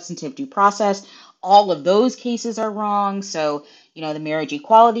call substantive due process, all of those cases are wrong. So, the marriage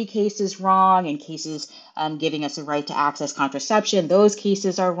equality case is wrong, and cases giving us a right to access contraception, those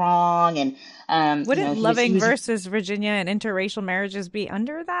cases are wrong. And wouldn't Loving versus Virginia and interracial marriages be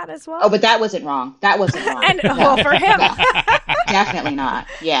under that as well? Oh, but that wasn't wrong. That wasn't wrong. And well, for him, definitely not.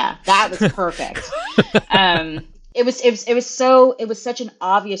 Yeah, that was perfect. It was such an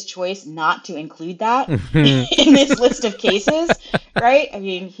obvious choice not to include that in this list of cases, right? I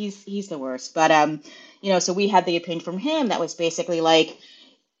mean, he's the worst. But so we had the opinion from him that was basically like,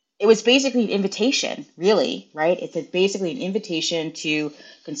 it was basically an invitation, really, right? It's basically an invitation to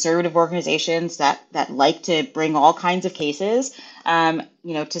conservative organizations that like to bring all kinds of cases,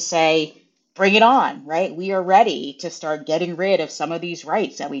 to say, bring it on, right? We are ready to start getting rid of some of these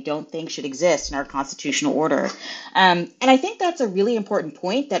rights that we don't think should exist in our constitutional order. And I think that's a really important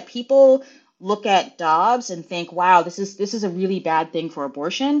point, that people look at Dobbs and think, wow, this is a really bad thing for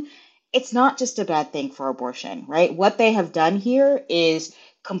abortion. It's not just a bad thing for abortion, right? What they have done here is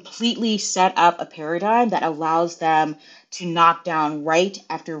completely set up a paradigm that allows them to knock down right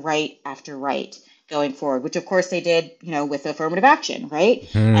after right after right going forward, which of course they did, with affirmative action, right?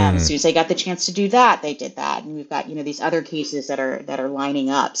 As soon as they got the chance to do that, they did that. And we've got, these other cases that are lining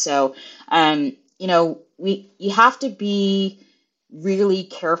up. So, you have to be really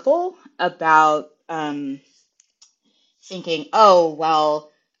careful about thinking, oh, well,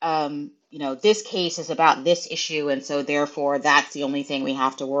 this case is about this issue, and so therefore that's the only thing we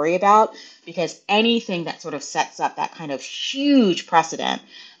have to worry about, because anything that sort of sets up that kind of huge precedent,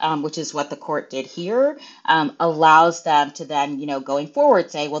 which is what the court did here, allows them to then, going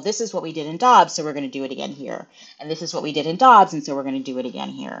forward say, well, this is what we did in Dobbs, so we're going to do it again here. And this is what we did in Dobbs, and so we're going to do it again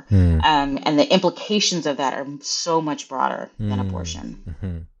here. And the implications of that are so much broader than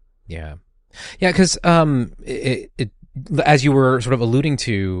abortion. Yeah. Yeah, because as you were sort of alluding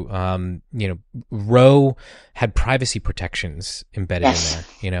to, Roe had privacy protections embedded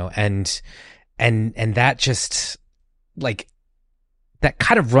in there, and that just like that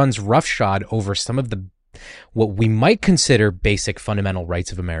kind of runs roughshod over some of the what we might consider basic fundamental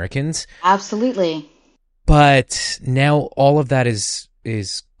rights of Americans. Absolutely. But now all of that is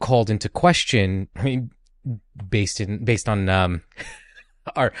called into question. I mean, based on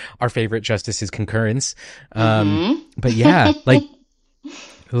our favorite justice's concurrence. But yeah, like,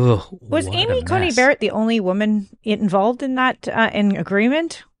 was Amy Coney Barrett the only woman involved in that in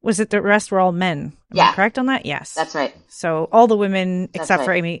agreement? Was it the rest were all men? Am I correct on that? Yes, that's right. So all the women except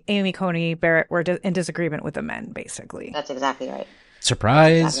for Amy Coney Barrett were in disagreement with the men, basically. That's exactly right.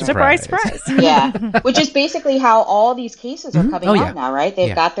 Surprise, surprise, surprise. Yeah, which is basically how all these cases are coming out now, right?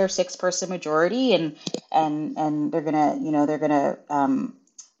 They've got their 6-person majority, and they're gonna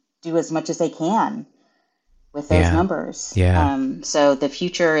do as much as they can. with those numbers. Yeah. So the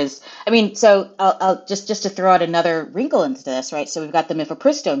future is, so I'll just to throw out another wrinkle into this, right? So we've got the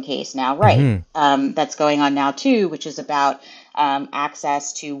mifepristone case now, right? That's going on now too, which is about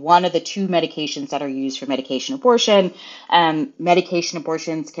access to one of the two medications that are used for medication abortion. Medication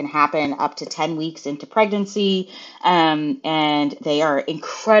abortions can happen up to 10 weeks into pregnancy, and they are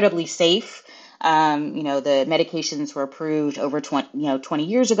incredibly safe. The medications were approved over 20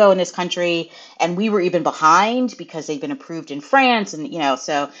 years ago in this country, and we were even behind because they've been approved in France. And,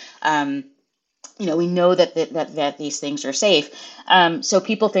 we know that these things are safe. So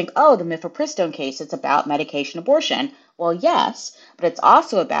people think, oh, the mifepristone case, it's about medication abortion. Well, yes, but it's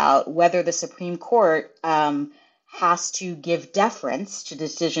also about whether the Supreme Court has to give deference to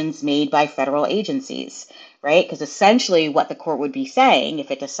decisions made by federal agencies, right? Because essentially what the court would be saying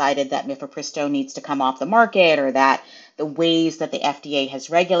if it decided that mifepristone needs to come off the market, or that the ways that the FDA has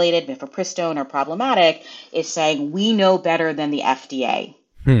regulated mifepristone are problematic, is saying we know better than the FDA,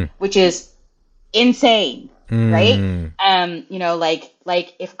 which is insane, right?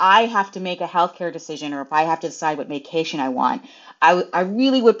 Like if I have to make a healthcare decision, or if I have to decide what medication I want, I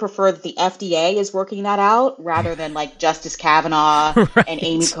really would prefer that the FDA is working that out rather than like Justice Kavanaugh and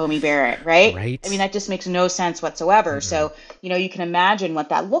Amy Coney Barrett, right? I mean, that just makes no sense whatsoever. So, you can imagine what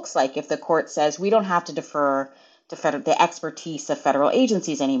that looks like if the court says we don't have to defer to the expertise of federal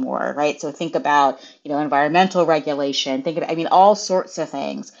agencies anymore, right? So think about, environmental regulation, all sorts of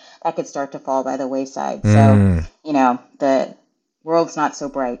things that could start to fall by the wayside. So, the world's not so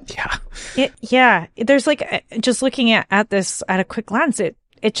bright. There's just looking at this at a quick glance, it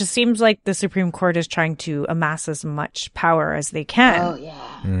just seems like the Supreme Court is trying to amass as much power as they can. Oh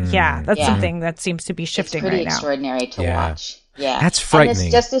yeah. That's something that seems to be shifting right now. It's pretty extraordinary to watch. Yeah. That's frightening. And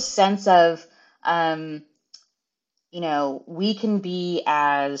it's just a sense of we can be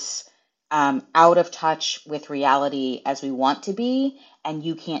as out of touch with reality as we want to be, and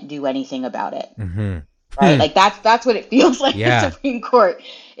you can't do anything about it. Right? Like that's what it feels like the Supreme Court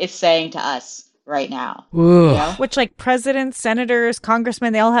is saying to us right now. Which, like, presidents, senators,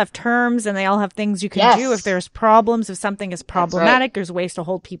 congressmen, they all have terms and they all have things you can do if there's problems. If something is problematic, there's ways to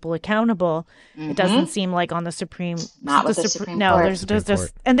hold people accountable. It doesn't seem like on the Supreme. Not with the Supreme no, Court. There's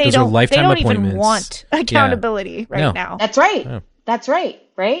just, and they don't even want accountability now. That's right. Oh. That's right.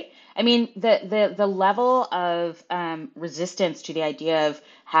 Right. I mean, the level of resistance to the idea of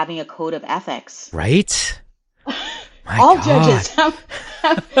having a code of ethics. Right. All judges have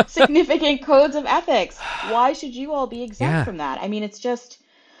significant codes of ethics. Why should you all be exempt from that? I mean, it's just,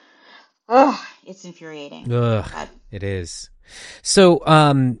 it's infuriating. It is. So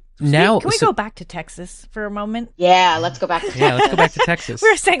now, can we go back to Texas for a moment? Yeah, let's go back to Texas. Let's go back to Texas.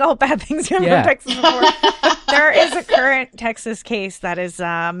 We were saying all bad things from Texas before. There is a current Texas case that is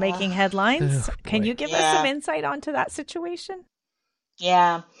making headlines. Can you give us some insight onto that situation?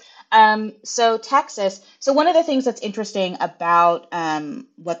 Yeah. So Texas, one of the things that's interesting about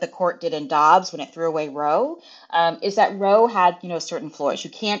what the court did in Dobbs when it threw away Roe is that Roe had, certain flaws. You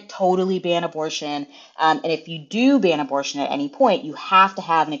can't totally ban abortion. And if you do ban abortion at any point, you have to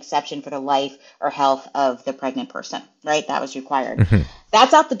have an exception for the life or health of the pregnant person, right? That was required.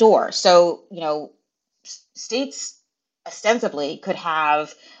 That's out the door. So, states ostensibly could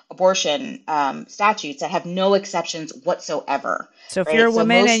have abortion statutes that have no exceptions whatsoever. So if you're a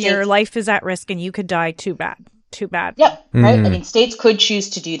woman and your life is at risk and you could die, too bad. Yep. Right. I mean, states could choose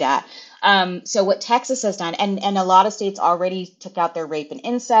to do that. So what Texas has done, and a lot of states already took out their rape and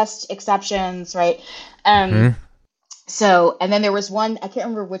incest exceptions, right? So, and then there was one, I can't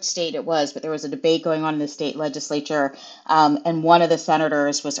remember which state it was, but there was a debate going on in the state legislature. And one of the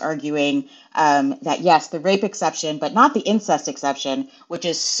senators was arguing that, yes, the rape exception, but not the incest exception, which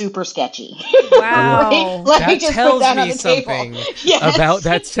is super sketchy. Wow. Let me just tells put that me on the something table. about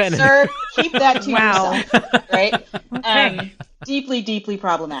that senator. Sir, keep that to yourself, right? Okay. Deeply, deeply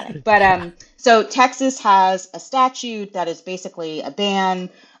problematic. But so Texas has a statute that is basically a ban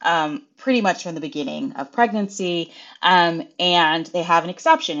pretty much from the beginning of pregnancy. And they have an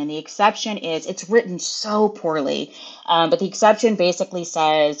exception. And the exception is, it's written so poorly, but the exception basically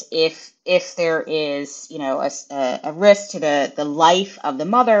says if there is, a risk to the life of the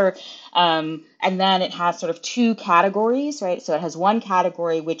mother, and then it has sort of two categories, right? So it has one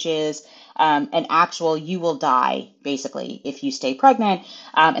category, which is an actual you will die, basically, if you stay pregnant.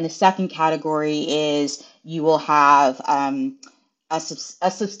 And the second category is you will have a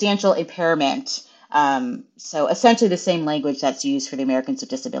substantial impairment. So essentially the same language that's used for the Americans with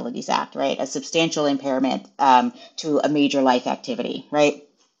Disabilities Act, right? A substantial impairment to a major life activity, right?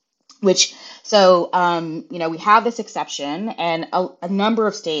 we have this exception, and a number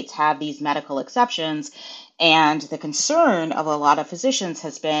of states have these medical exceptions. And the concern of a lot of physicians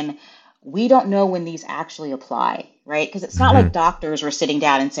has been, we don't know when these actually apply, right? Because it's not like doctors were sitting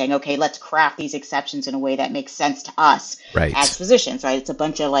down and saying, okay, let's craft these exceptions in a way that makes sense to us as physicians, right? It's a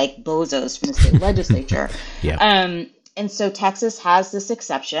bunch of like bozos from the state legislature. And so Texas has this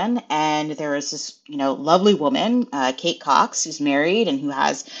exception, and there is this, lovely woman, Kate Cox, who's married and who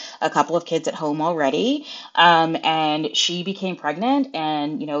has a couple of kids at home already. And she became pregnant,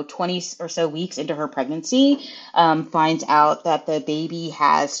 and, 20 or so weeks into her pregnancy, finds out that the baby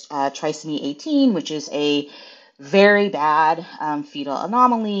has trisomy 18, which is a very bad fetal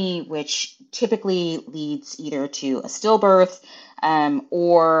anomaly, which typically leads either to a stillbirth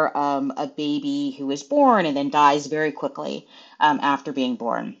or a baby who is born and then dies very quickly after being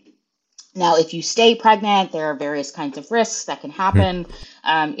born. Now, if you stay pregnant, there are various kinds of risks that can happen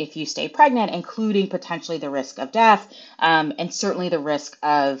if you stay pregnant, including potentially the risk of death and certainly the risk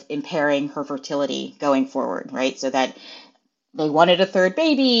of impairing her fertility going forward, right? So that they wanted a third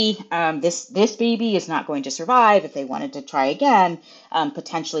baby. This baby is not going to survive. If they wanted to try again,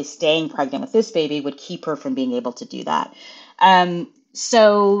 potentially staying pregnant with this baby would keep her from being able to do that.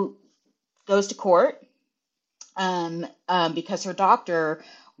 So goes to court because her doctor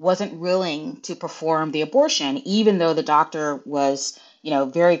wasn't willing to perform the abortion, even though the doctor was,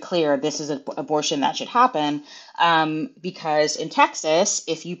 very clear this is an abortion that should happen. Because in Texas,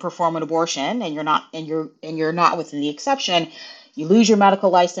 if you perform an abortion and you're not within the exception, you lose your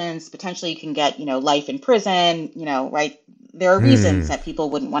medical license. Potentially, you can get, life in prison. Right? There are reasons that people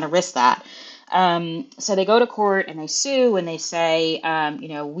wouldn't want to risk that. So they go to court and they sue and they say,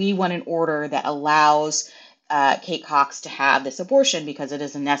 we want an order that allows Kate Cox to have this abortion because it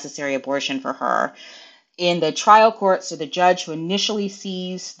is a necessary abortion for her. In the trial court, so the judge who initially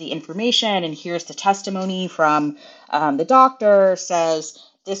sees the information and hears the testimony from the doctor says,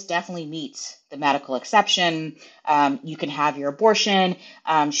 this definitely meets the medical exception. You can have your abortion.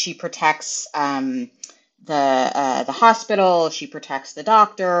 She protects the hospital. She protects the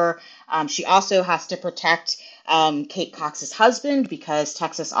doctor. She also has to protect Kate Cox's husband because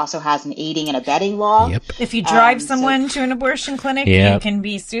Texas also has an aiding and abetting law. Yep. If you drive someone to an abortion clinic, you can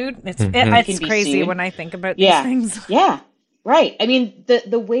be sued. It's crazy when I think about these things. Yeah, right. I mean,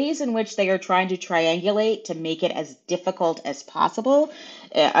 the ways in which they are trying to triangulate to make it as difficult as possible,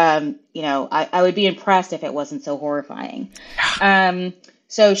 I would be impressed if it wasn't so horrifying.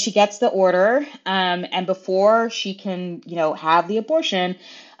 So she gets the order, and before she can, have the abortion,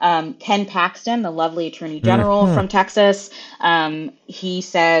 Ken Paxton, the lovely Attorney General from Texas, he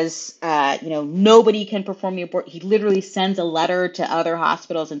says, nobody can perform the abortion. He literally sends a letter to other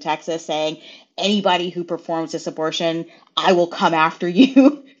hospitals in Texas saying, anybody who performs this abortion, I will come after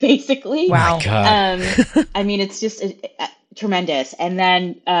you, basically. Wow. God. It's just tremendous. And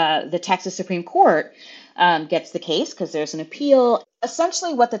then the Texas Supreme Court gets the case because there's an appeal.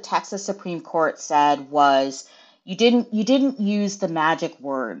 Essentially, what the Texas Supreme Court said was, you didn't use the magic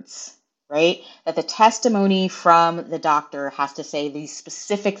words, right? That the testimony from the doctor has to say these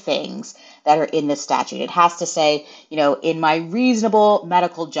specific things that are in this statute. It has to say, in my reasonable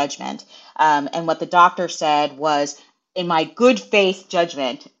medical judgment. And what the doctor said was, in my good faith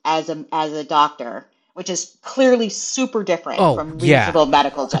judgment as a doctor, which is clearly super different from reasonable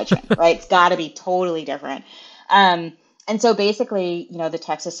medical judgment, right? It's got to be totally different. And so basically, the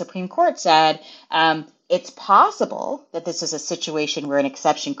Texas Supreme Court said, it's possible that this is a situation where an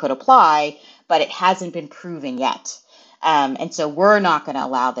exception could apply, but it hasn't been proven yet. And so we're not going to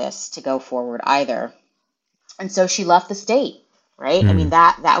allow this to go forward either. And so she left the state, right? I mean,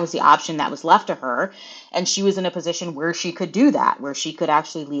 that was the option that was left to her. And she was in a position where she could do that, where she could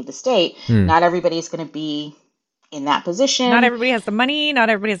actually leave the state. Not everybody's going to be in that position. Not everybody has the money. Not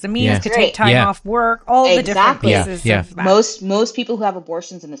everybody has the means to take time off work. All the different pieces of that. Most people who have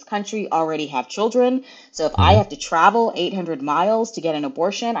abortions in this country already have children. So if I have to travel 800 miles to get an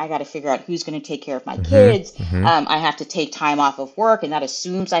abortion, I got to figure out who's going to take care of my kids. I have to take time off of work, and that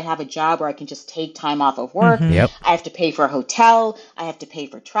assumes I have a job where I can just take time off of work. I have to pay for a hotel. I have to pay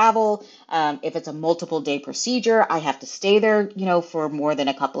for travel. If it's a multiple day procedure, I have to stay there, for more than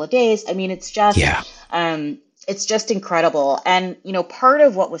a couple of days. I mean, it's just it's just incredible. And, part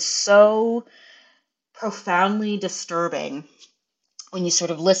of what was so profoundly disturbing when you sort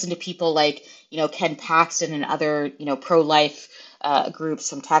of listen to people like, Ken Paxton and other, pro-life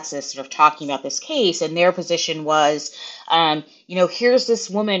groups from Texas sort of talking about this case, and their position was, here's this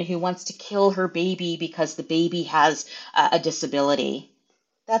woman who wants to kill her baby because the baby has a disability.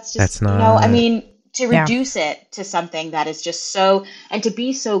 That's just, to reduce it to something that is just so, and to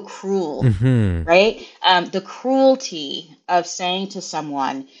be so cruel, right? The cruelty of saying to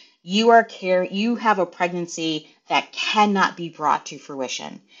someone, you have a pregnancy that cannot be brought to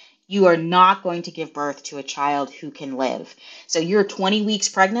fruition. You are not going to give birth to a child who can live. So you're 20 weeks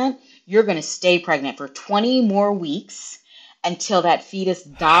pregnant. You're going to stay pregnant for 20 more weeks until that fetus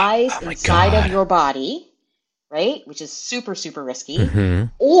dies inside of your body, right? Which is super, super risky.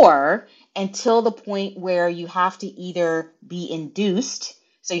 Or until the point where you have to either be induced,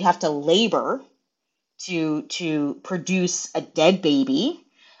 so you have to labor to produce a dead baby,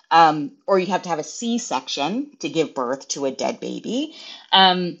 or you have to have a C-section to give birth to a dead baby,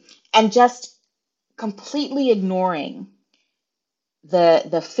 and just completely ignoring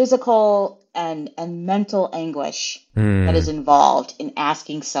the physical and mental anguish that is involved in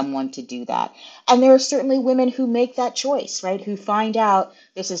asking someone to do that. And there are certainly women who make that choice, right? Who find out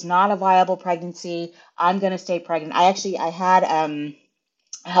this is not a viable pregnancy. I'm going to stay pregnant. I had a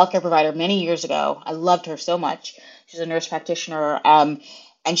healthcare provider many years ago. I loved her so much. She's a nurse practitioner.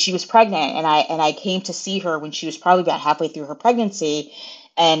 And she was pregnant, and I came to see her when she was probably about halfway through her pregnancy.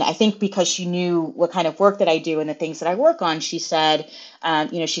 And I think because she knew what kind of work that I do and the things that I work on, she said,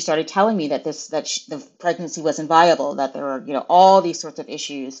 she started telling me that the pregnancy wasn't viable, that there were, all these sorts of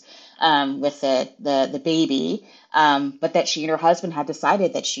issues with the baby, but that she and her husband had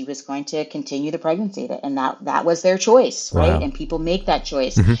decided that she was going to continue the pregnancy, and that was their choice, right? Wow. And people make that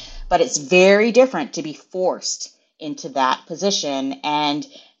choice, but it's very different to be forced into that position. And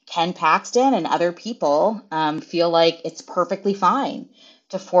Ken Paxton and other people feel like it's perfectly fine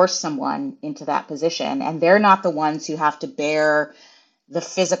to force someone into that position. And they're not the ones who have to bear the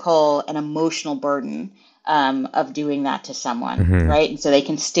physical and emotional burden of doing that to someone, right? And so they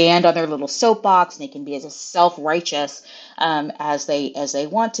can stand on their little soapbox, and they can be as self-righteous as they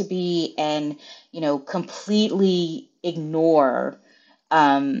want to be, and, completely ignore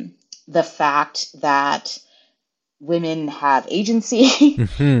the fact that women have agency,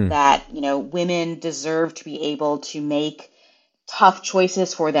 that, women deserve to be able to make tough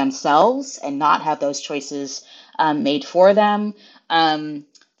choices for themselves and not have those choices made for them,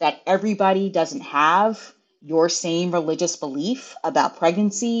 that everybody doesn't have your same religious belief about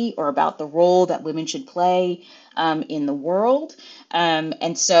pregnancy or about the role that women should play in the world.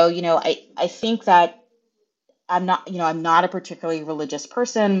 And so, I think that I'm not a particularly religious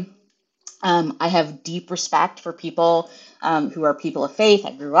person. I have deep respect for people who are people of faith.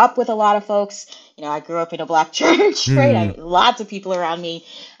 I grew up with a lot of folks. I grew up in a Black church, right? Lots of people around me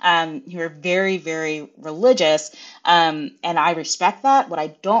who are very, very religious. And I respect that. What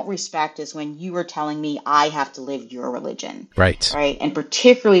I don't respect is when you are telling me I have to live your religion. Right. Right. And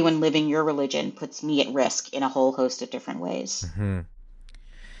particularly when living your religion puts me at risk in a whole host of different ways.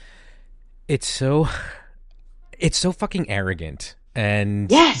 It's so fucking arrogant. And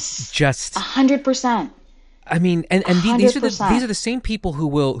yes, just 100%. I mean, and these are the same people who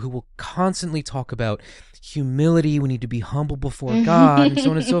will constantly talk about humility. We need to be humble before God, and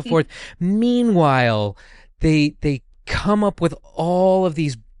so on and so forth. Meanwhile, they come up with all of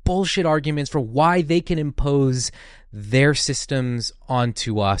these bullshit arguments for why they can impose their systems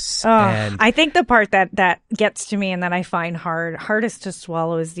onto us. And I think the part that gets to me and that I find hardest to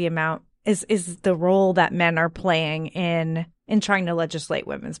swallow is the role that men are playing in trying to legislate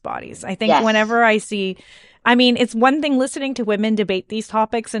women's bodies. I think whenever I see, it's one thing listening to women debate these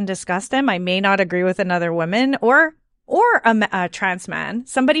topics and discuss them. I may not agree with another woman or a trans man,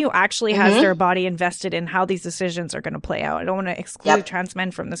 somebody who actually has their body invested in how these decisions are going to play out. I don't want to exclude trans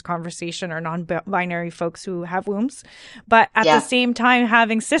men from this conversation or non-binary folks who have wombs, but at the same time,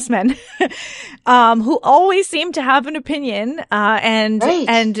 having cis men who always seem to have an opinion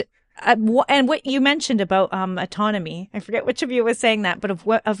and what you mentioned about autonomy, I forget which of you was saying that, but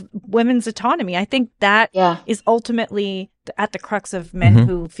of women's autonomy, I think that is ultimately at the crux of men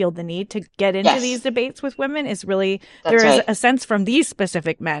who feel the need to get into these debates with women. Is really there is a sense from these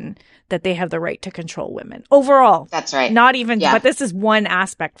specific men that they have the right to control women overall. That's right. Not even, but this is one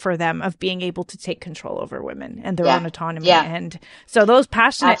aspect for them of being able to take control over women and their own autonomy. And so those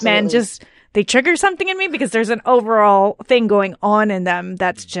passionate men they trigger something in me because there's an overall thing going on in them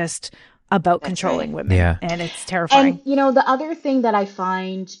that's just about controlling women. Yeah. And it's terrifying. And, the other thing that I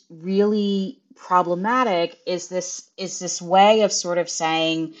find really problematic is this way of sort of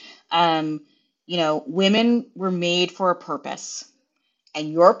saying, women were made for a purpose,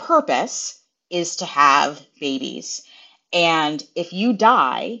 and your purpose is to have babies. And if you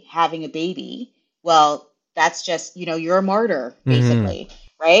die having a baby, well, that's just, you're a martyr, basically.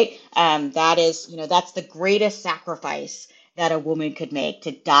 Right? That is, that's the greatest sacrifice that a woman could make,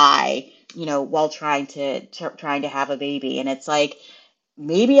 to die while trying to have a baby. And it's like,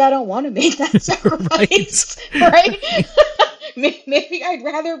 maybe I don't want to make that sacrifice, right? Maybe I'd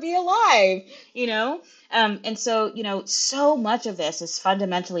rather be alive, And so, so much of this is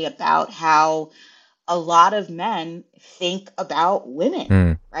fundamentally about how a lot of men think about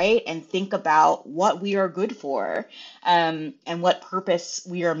women, right? And think about what we are good for, and what purpose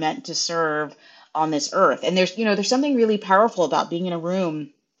we are meant to serve on this earth. And there's something really powerful about being in a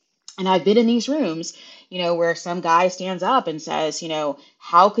room. And I've been in these rooms, where some guy stands up and says,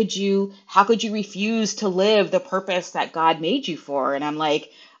 how could you refuse to live the purpose that God made you for? And I'm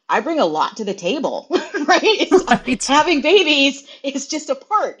like, I bring a lot to the table, right? Having babies is just a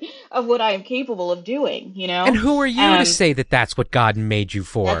part of what I am capable of doing, And who are you to say that that's what God made you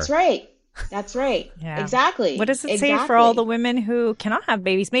for? That's right. Yeah. Exactly. What does it say for all the women who cannot have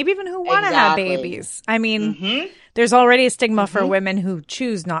babies, maybe even who want to have babies? I mean, there's already a stigma for women who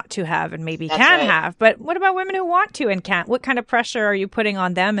choose not to have and maybe can have. But what about women who want to and can't? What kind of pressure are you putting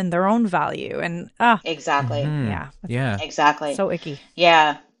on them and their own value? And exactly. Yeah. Exactly. So icky.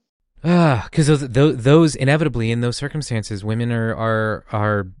 Yeah. Because those inevitably in those circumstances, women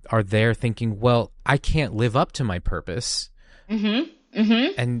are there thinking, well, I can't live up to my purpose.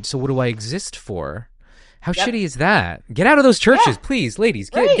 And so what do I exist for? How shitty is that? Get out of those churches, please,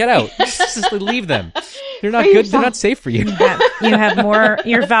 ladies. Get out. Just leave them. They're not good. They're not safe for you. You have more.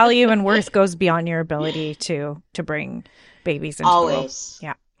 Your value and worth goes beyond your ability to bring babies into the world.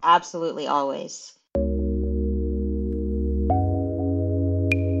 Yeah, absolutely, always.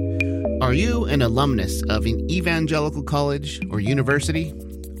 Are you an alumnus of an evangelical college or university?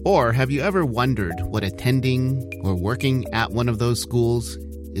 Or have you ever wondered what attending or working at one of those schools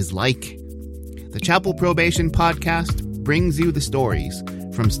is like? The Chapel Probation Podcast brings you the stories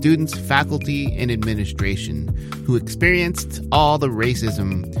from students, faculty, and administration who experienced all the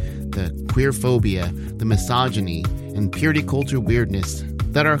racism, the queerphobia, the misogyny, and purity culture weirdness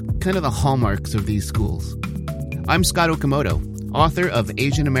that are kind of the hallmarks of these schools. I'm Scott Okamoto, author of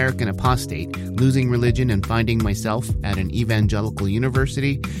Asian American Apostate, Losing Religion and Finding Myself at an Evangelical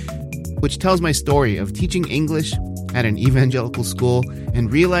University, which tells my story of teaching English at an evangelical school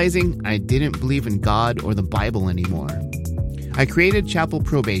and realizing I didn't believe in God or the Bible anymore. I created Chapel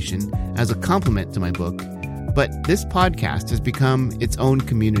Probation as a complement to my book, but this podcast has become its own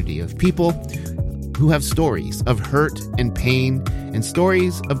community of people who have stories of hurt and pain and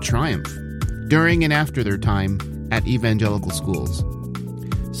stories of triumph during and after their time at evangelical schools.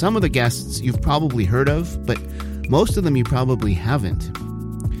 Some of the guests you've probably heard of, but most of them you probably haven't.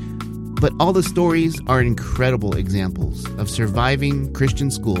 But all the stories are incredible examples of surviving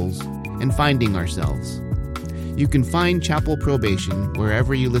Christian schools and finding ourselves. You can find Chapel Probation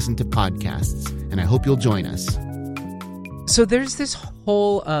wherever you listen to podcasts, and I hope you'll join us. So there's this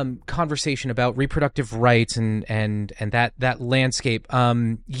whole conversation about reproductive rights and that landscape.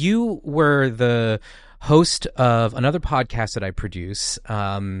 You were the host of another podcast that I produce,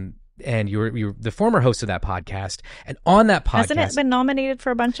 and you're the former host of that podcast. And on that podcast, hasn't it been nominated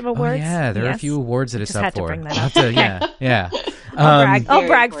for a bunch of awards? Oh, yeah, there are a few awards that it's up for. To bring that up. Yeah. I'll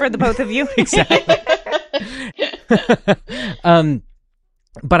brag for the both of you. Exactly.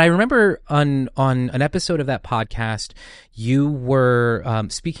 But I remember on an episode of that podcast, you were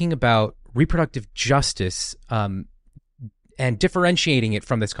speaking about reproductive justice, and differentiating it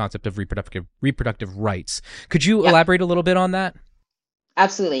from this concept of reproductive rights. Could you elaborate a little bit on that?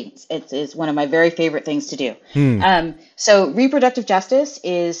 Absolutely. It is one of my very favorite things to do. So reproductive justice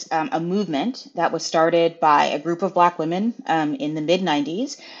is a movement that was started by a group of Black women in the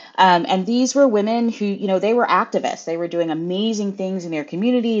mid-90s. And these were women who, they were activists. They were doing amazing things in their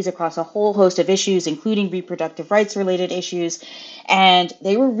communities across a whole host of issues, including reproductive rights related issues. And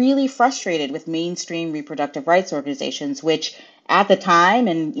they were really frustrated with mainstream reproductive rights organizations, which at the time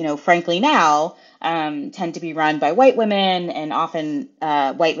and, frankly now, tend to be run by white women and often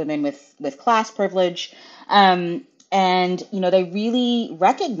white women with class privilege. And, they really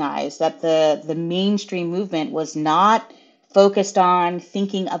recognized that the mainstream movement was not focused on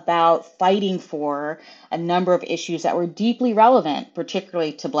thinking about fighting for a number of issues that were deeply relevant,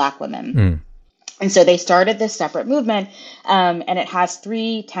 particularly to Black women. And so they started this separate movement, and it has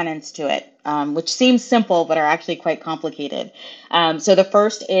 3 tenets to it, which seems simple, but are actually quite complicated. So the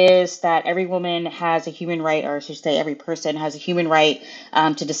first is that every woman has a human right, or I should say every person has a human right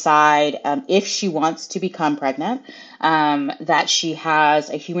to decide if she wants to become pregnant, that she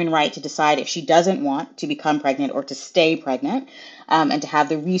has a human right to decide if she doesn't want to become pregnant or to stay pregnant, and to have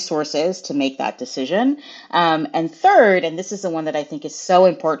the resources to make that decision. And third, and this is the one that I think is so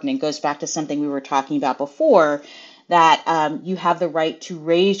important and goes back to something we were talking about before, that you have the right to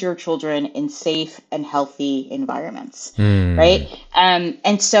raise your children in safe and healthy environments, right?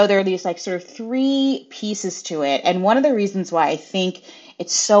 And so there are these like sort of three pieces to it. And one of the reasons why I think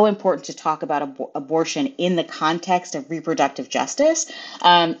it's so important to talk about abortion in the context of reproductive justice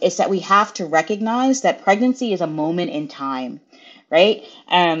is that we have to recognize that pregnancy is a moment in time, right?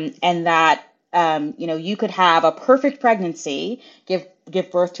 And that, you could have a perfect pregnancy,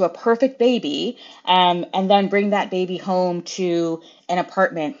 give birth to a perfect baby, and then bring that baby home to an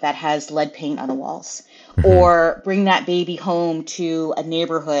apartment that has lead paint on the walls, or bring that baby home to a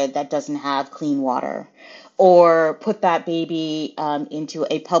neighborhood that doesn't have clean water, or put that baby into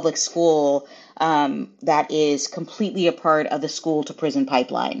a public school that is completely a part of the school to prison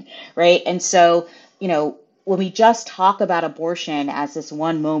pipeline, right? And so, when we just talk about abortion as this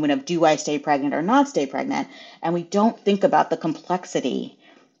one moment of do I stay pregnant or not stay pregnant, and we don't think about the complexity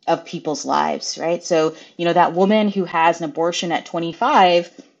of people's lives, right? So, that woman who has an abortion at 25,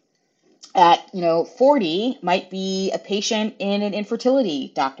 at 40 might be a patient in an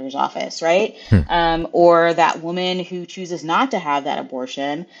infertility doctor's office, right? Or that woman who chooses not to have that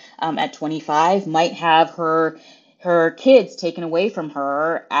abortion at 25 might have her kids taken away from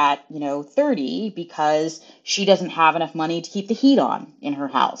her at 30 because she doesn't have enough money to keep the heat on in her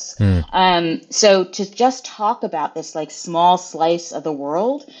house. So to just talk about this like small slice of the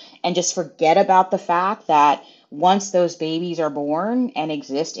world and just forget about the fact that once those babies are born and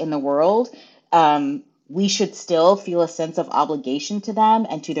exist in the world, we should still feel a sense of obligation to them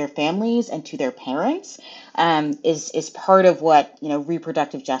and to their families and to their parents, is part of what,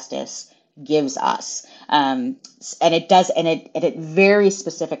 reproductive justice gives us. And it very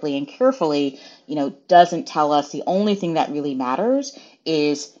specifically and carefully, doesn't tell us the only thing that really matters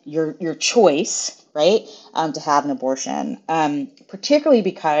is your choice, right? To have an abortion, particularly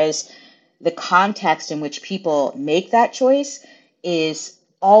because the context in which people make that choice is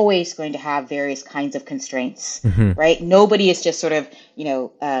always going to have various kinds of constraints, right? Nobody is just sort of,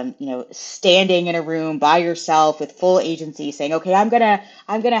 standing in a room by yourself with full agency saying, okay, I'm going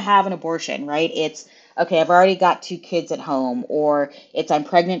to have an abortion, right? It's, okay, I've already got 2 kids at home, or it's, I'm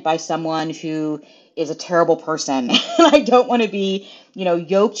pregnant by someone who is a terrible person. I don't want to be,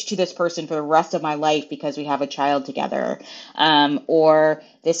 yoked to this person for the rest of my life because we have a child together. Or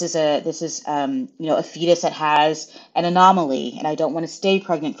this is a fetus that has an anomaly and I don't want to stay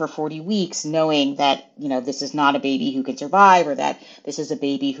pregnant for 40 weeks knowing that, this is not a baby who can survive or that this is a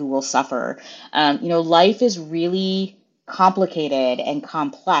baby who will suffer. Life is really complicated and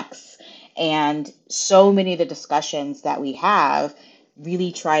complex. And so many of the discussions that we have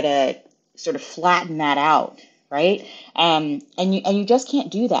really try to sort of flatten that out, right? And you just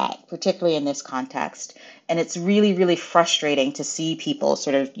can't do that, particularly in this context. And it's really, really frustrating to see people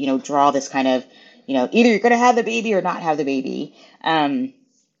sort of, draw this kind of, either you're going to have the baby or not have the baby,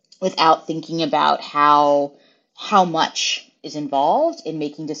 without thinking about how much is involved in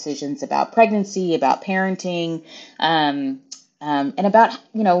making decisions about pregnancy, about parenting, and about,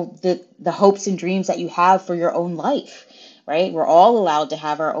 the hopes and dreams that you have for your own life. Right? We're all allowed to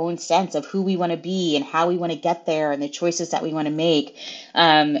have our own sense of who we want to be and how we want to get there and the choices that we want to make.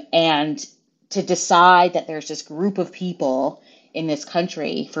 And to decide that there's this group of people in this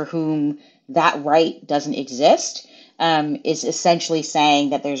country for whom that right doesn't exist, is essentially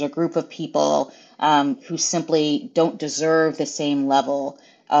saying that there's a group of people who simply don't deserve the same level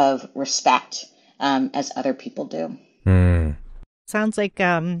of respect as other people do. Sounds like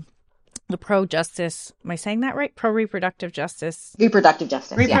the pro-justice, am I saying that right? Pro-reproductive justice. Reproductive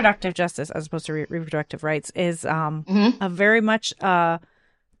justice. Reproductive justice as opposed to reproductive rights is a very much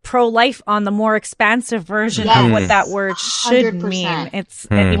pro-life on the more expansive version of what that word should 100%. Mean. It's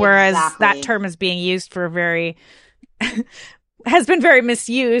whereas that term is being used for has been very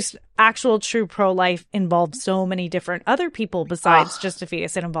misused. Actual true pro-life involves so many different other people besides just a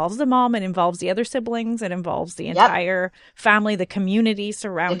fetus. It involves the mom, it involves the other siblings, it involves the entire family, the community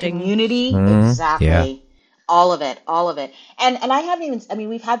surrounding. The community, exactly. Yeah. All of it. And I haven't even,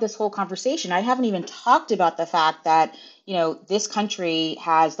 we've had this whole conversation. I haven't even talked about the fact that, this country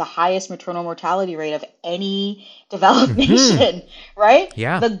has the highest maternal mortality rate of any developed nation, right?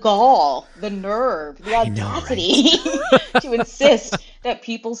 Yeah. The gall, the nerve, the audacity to insist that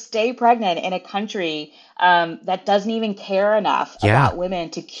people stay pregnant in a country that doesn't even care enough about women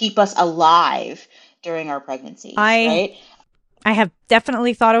to keep us alive during our pregnancies, right? I have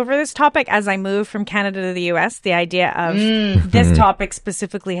definitely thought over this topic as I moved from Canada to the US. The idea of this topic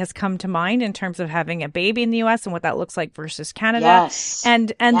specifically has come to mind in terms of having a baby in the US and what that looks like versus Canada. Yes.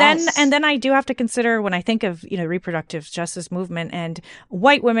 And then I do have to consider when I think of, reproductive justice movement and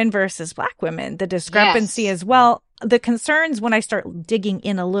white women versus black women, the discrepancy as well. the concerns when I start digging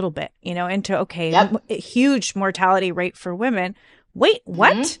in a little bit, into, huge mortality rate for women. Wait,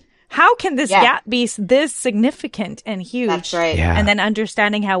 what? Mm-hmm. How can this gap be this significant and huge? That's right. Yeah. And then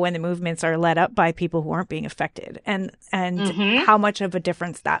understanding how when the movements are led up by people who aren't being affected and how much of a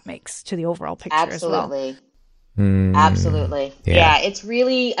difference that makes to the overall picture as well. Absolutely. Yeah. It's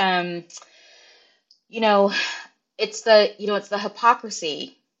really, it's the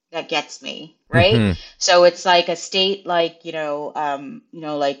hypocrisy that gets me, right? Mm-hmm. So it's like a state like,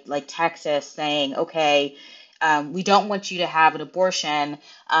 like Texas saying, okay, we don't want you to have an abortion,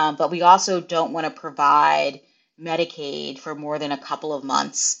 but we also don't want to provide Medicaid for more than a couple of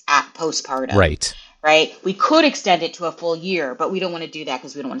months at postpartum. Right. We could extend it to a full year, but we don't want to do that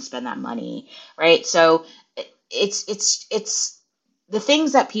because we don't want to spend that money. Right. So it's the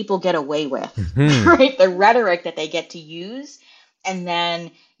things that people get away with, right? The rhetoric that they get to use. And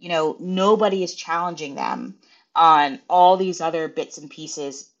then, nobody is challenging them on all these other bits and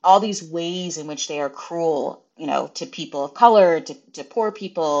pieces, all these ways in which they are cruel, to people of color, to poor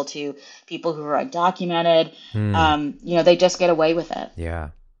people, to people who are undocumented. They just get away with it. Yeah.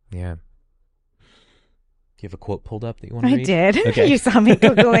 Yeah. Do you have a quote pulled up that you want to read? I did. Okay. You saw me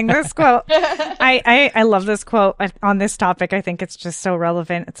Googling this quote. I love this quote on this topic. I think it's just so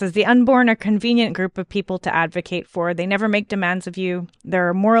relevant. It says, "The unborn are a convenient group of people to advocate for. They never make demands of you.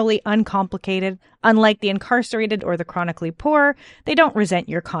 They're morally uncomplicated. Unlike the incarcerated or the chronically poor, they don't resent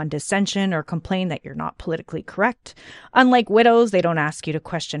your condescension or complain that you're not politically correct. Unlike widows, they don't ask you to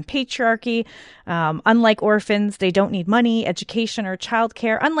question patriarchy. Unlike orphans, they don't need money, education, or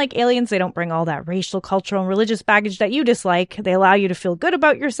childcare. Unlike aliens, they don't bring all that racial, cultural, and religious baggage that you dislike. They allow you to feel good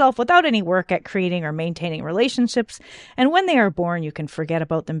about yourself without any work at creating or maintaining relationships. And when they are born, you can forget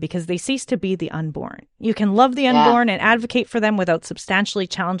about them because they cease to be the unborn. You can love the unborn and advocate for them without substantially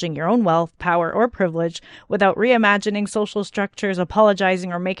challenging your own wealth, power, or privilege, without reimagining social structures,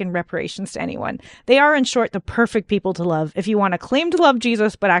 apologizing, or making reparations to anyone. They are, in short, the perfect people to love if you want to claim to love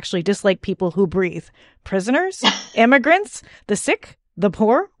Jesus but actually dislike people who breathe. Prisoners, immigrants, the sick, the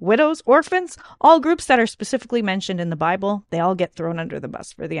poor, widows, orphans, all groups that are specifically mentioned in the Bible, they all get thrown under the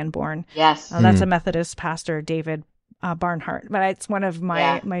bus for the unborn." Yes. That's a Methodist pastor, David Barnhart, but it's one of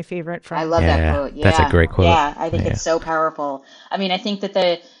my favorite from. I love that quote. Yeah. That's a great quote. Yeah, I think it's so powerful. I mean, I think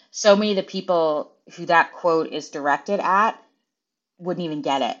that so many of the people who that quote is directed at wouldn't even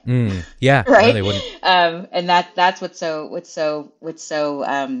get it. Yeah, right. No, they wouldn't. And that's what's so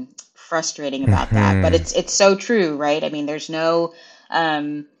frustrating about that. But it's so true, right? I mean, there's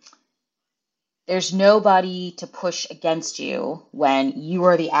nobody to push against you when you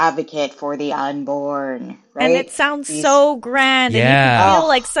are the advocate for the unborn, right? And it sounds so grand, and you can feel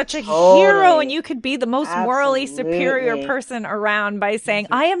like such a hero, and you could be the most morally superior person around by saying,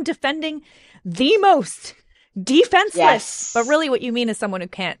 "I am defending the most defenseless." Yes. But really what you mean is someone who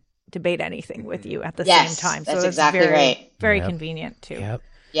can't debate anything with you at the same time. So that's it's exactly right. Very convenient too. Yep.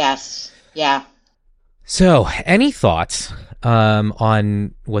 Yes. Yeah. So, any thoughts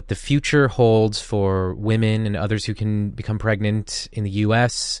on what the future holds for women and others who can become pregnant in the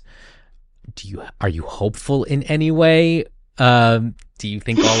U.S.? Are you hopeful in any way? Do you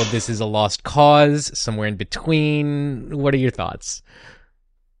think all of this is a lost cause, somewhere in between? What are your thoughts?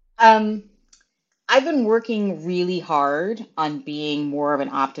 I've been working really hard on being more of an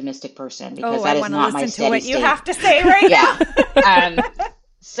optimistic person because that is not my steady state. I want to listen to what you have to say right now.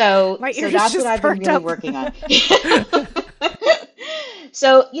 So that's what I've been really working on.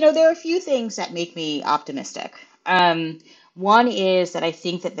 So, there are a few things that make me optimistic. One is that I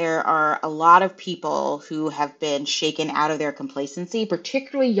think that there are a lot of people who have been shaken out of their complacency,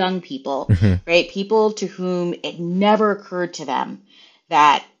 particularly young people, right? People to whom it never occurred to them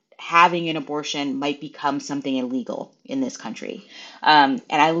that having an abortion might become something illegal in this country. And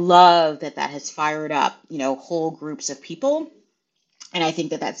I love that has fired up, whole groups of people. And I think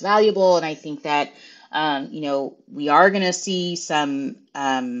that that's valuable. And I think that, we are going to see some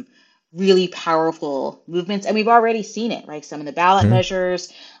really powerful movements. And we've already seen it, right? Some of the ballot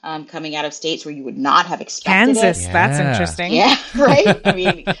measures coming out of states where you would not have expected Kansas, it. that's interesting. Yeah, right? I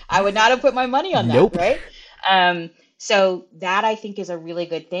mean, I would not have put my money on that, right? So that I think is a really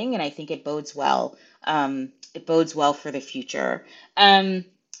good thing. And I think it bodes well. It bodes well for the future.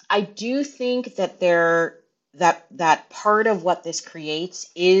 I do think that that part of what this creates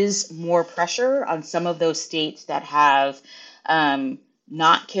is more pressure on some of those states that have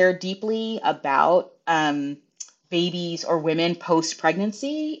not cared deeply about babies or women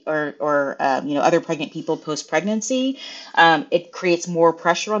post-pregnancy or other pregnant people post-pregnancy. It creates more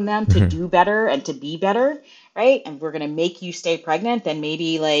pressure on them to do better and to be better, right? And we're going to make you stay pregnant, then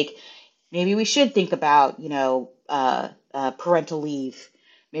maybe we should think about, parental leave.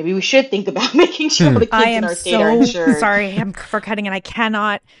 Maybe we should think about making sure all the kids in our state are insured. Sorry, I'm for cutting it. I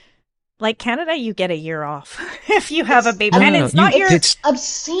cannot. Like Canada, you get a year off if you have a baby. And it's not it's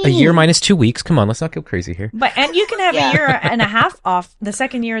obscene. A year minus 2 weeks. Come on, let's not go crazy here. And you can have a year and a half off. The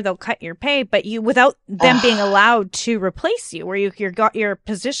second year, they'll cut your pay, but you without them being allowed to replace you, where your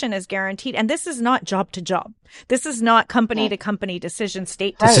position is guaranteed. And this is not job to job. This is not company to company decision,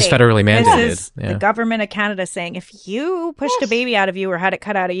 state to state. This is federally mandated. This is the government of Canada saying, if you pushed a baby out of you or had it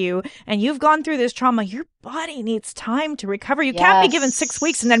cut out of you, and you've gone through this trauma, your body needs time to recover. You can't be given 6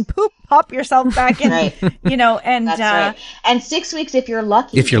 weeks and then pop yourself back in, you know, and, that's right. And 6 weeks if you're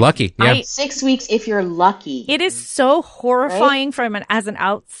lucky. If you're lucky. Yeah. 6 weeks if you're lucky. It is so horrifying as an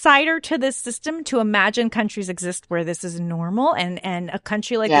outsider to this system to imagine countries exist where this is normal, and a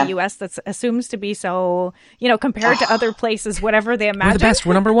country like the US that assumes to be so, you know, compared to other places, whatever they imagine. We're the best.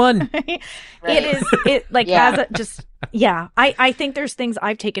 We're number one. I think there's things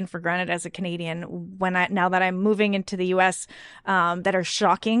I've taken for granted as a Canadian now that I'm moving into the US that are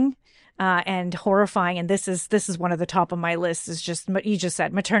shocking and horrifying. And this is one of the top of my list, is just, you just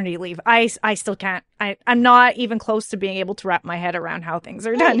said, maternity leave. I still can't, I'm not even close to being able to wrap my head around how things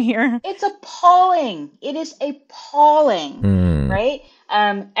are done here. It's appalling. It is appalling, right?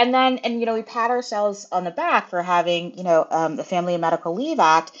 And you know, we pat ourselves on the back for having, you know, the Family and Medical Leave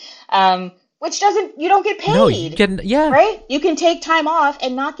Act, which you don't get paid. No, you can, right? You can take time off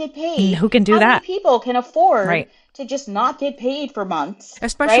and not get paid. Who can do that? How many people can afford to just not get paid for months?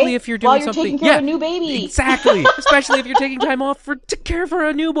 Especially if you're doing while you're something. taking care of a new baby. Exactly. Especially if you're taking time off to care for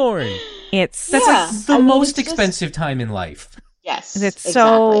a newborn. That's like the most expensive time in life. Yes. It's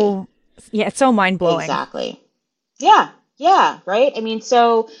so mind blowing. Exactly. Yeah, right? I mean,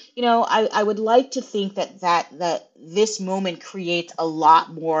 so, you know, I would like to think that this moment creates a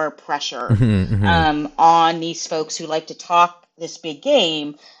lot more pressure on these folks who like to talk this big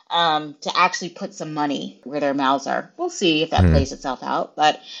game to actually put some money where their mouths are. We'll see if that plays itself out.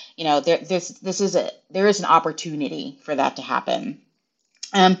 But, you know, there is an opportunity for that to happen.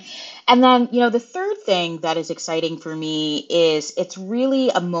 And then, you know, the third thing that is exciting for me is it's really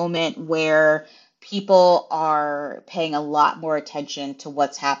a moment where people are paying a lot more attention to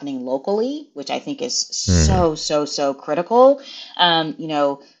what's happening locally, which I think is so critical. You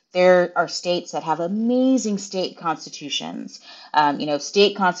know, there are states that have amazing state constitutions, you know,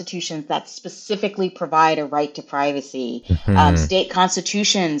 state constitutions that specifically provide a right to privacy, state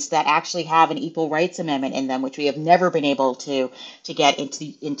constitutions that actually have an equal rights amendment in them, which we have never been able to get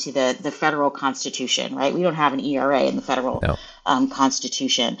into the federal constitution, right? We don't have an ERA in the federal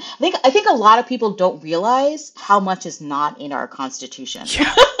constitution. I think a lot of people don't realize how much is not in our constitution.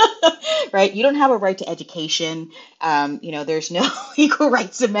 Yeah. Right? You don't have a right to education. You know, there's no equal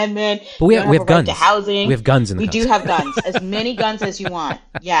rights amendment. But we have guns. To housing. We have guns in the We do have guns. As many guns as you want.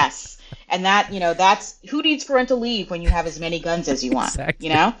 Yes. And that, you know, that's who needs parental leave when you have as many guns as you want. Exactly.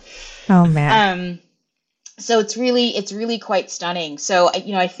 You know? Oh man. So it's really quite stunning. So,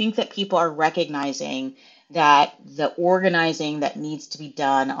 you know, I think that people are recognizing that the organizing that needs to be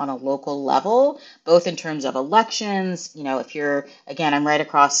done on a local level, both in terms of elections, you know, if you're, again, I'm right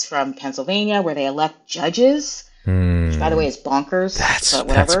across from Pennsylvania where they elect judges, which by the way is bonkers, but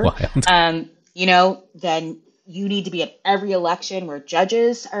whatever. That's wild. You know, then you need to be at every election where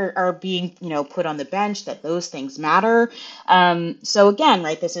judges are being, you know, put on the bench, that those things matter. So again,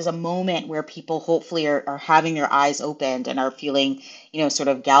 right, this is a moment where people hopefully are having their eyes opened and are feeling, you know, sort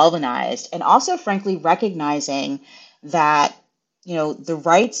of galvanized, and also frankly recognizing that, you know, the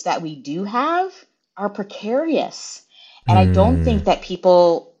rights that we do have are precarious. And I don't think that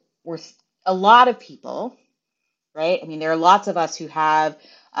a lot of people, right? I mean, there are lots of us who have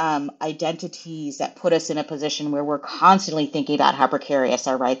identities that put us in a position where we're constantly thinking about how precarious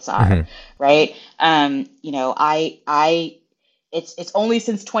our rights are, right? You know, it's only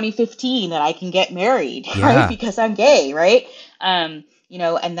since 2015 that I can get married, right? Because I'm gay, right? You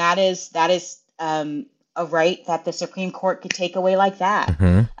know, and that is a right that the Supreme Court could take away like that,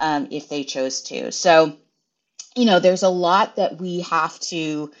 if they chose to. So, you know, there's a lot that we have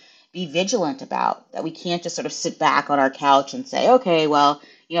to be vigilant about, that we can't just sort of sit back on our couch and say, okay, well,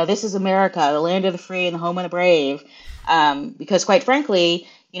 you know, this is America, the land of the free and the home of the brave. Because quite frankly,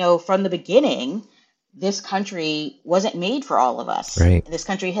 you know, from the beginning, this country wasn't made for all of us. Right. This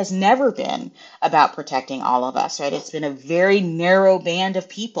country has never been about protecting all of us, right? It's been a very narrow band of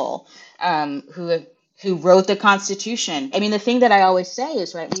people who wrote the Constitution. I mean, the thing that I always say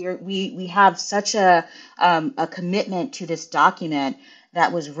is, right, we have such a commitment to this document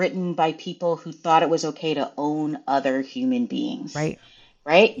that was written by people who thought it was okay to own other human beings. Right.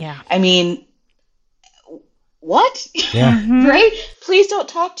 Right? Yeah. I mean, what? Yeah. Right? Please don't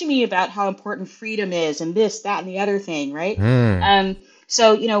talk to me about how important freedom is and this, that, and the other thing, right?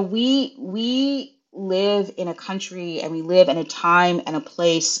 So, we live in a country and we live in a time and a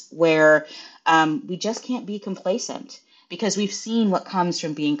place where we just can't be complacent, because we've seen what comes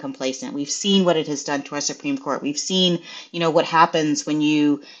from being complacent. We've seen what it has done to our Supreme Court. We've seen, what happens when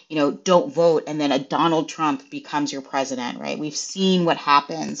you don't vote and then a Donald Trump becomes your president, right? We've seen what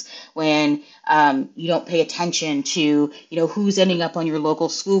happens when you don't pay attention to, who's ending up on your local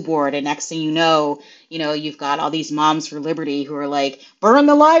school board. And next thing you've got all these moms for liberty who are like, burn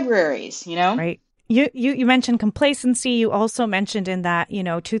the libraries, Right. You mentioned complacency. You also mentioned in that,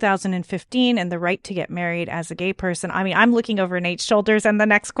 2015 and the right to get married as a gay person. I mean, I'm looking over Nate's shoulders, and the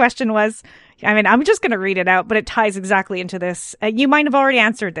next question was, I'm just going to read it out, but it ties exactly into this. You might have already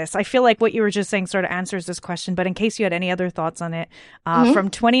answered this. I feel like what you were just saying sort of answers this question, but in case you had any other thoughts on it, from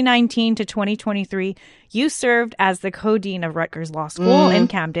 2019 to 2023, you served as the co-dean of Rutgers Law School in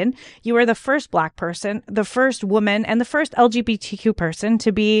Camden. You were the first Black person, the first woman, and the first LGBTQ person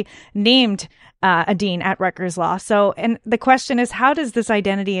to be named a dean at Rutgers Law. So, and the question is, how does this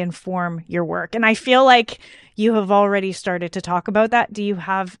identity inform your work? And I feel like you have already started to talk about that. Do you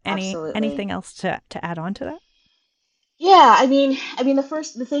have anything else to add on to that? Yeah, I mean,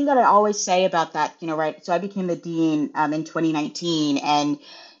 the thing that I always say about that, right? So I became the dean in 2019, and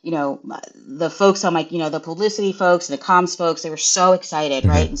the folks on the publicity folks, the comms folks, they were so excited,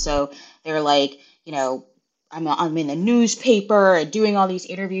 right? And so they were like, I'm in the newspaper and doing all these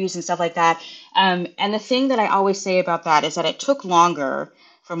interviews and stuff like that. And the thing that I always say about that is that it took longer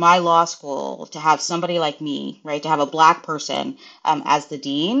for my law school to have somebody like me, right, to have a Black person as the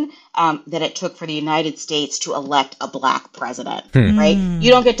dean, than it took for the United States to elect a Black president, right? You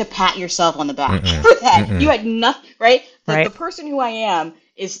don't get to pat yourself on the back for that. You had nothing, right? Like, the person who I am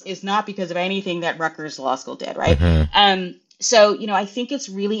is not because of anything that Rutgers Law School did, right? So, I think it's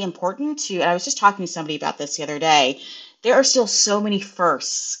really important and I was just talking to somebody about this the other day. There are still so many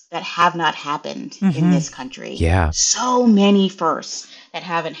firsts that have not happened in this country. Yeah. So many firsts that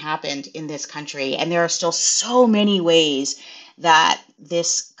haven't happened in this country. And there are still so many ways that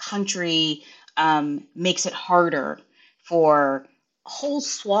this country makes it harder for whole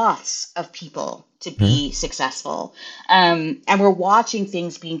swaths of people to be successful. And we're watching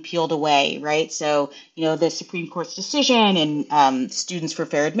things being peeled away, right? So, the Supreme Court's decision and Students for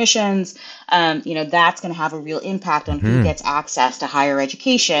Fair Admissions, that's going to have a real impact on who gets access to higher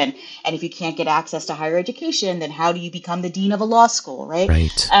education. And if you can't get access to higher education, then how do you become the dean of a law school, right?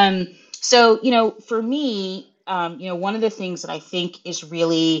 Right. So, for me, one of the things that I think is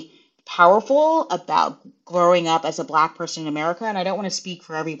really powerful about growing up as a Black person in America, and I don't want to speak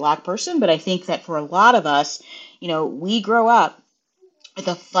for every Black person, but I think that for a lot of us, we grow up with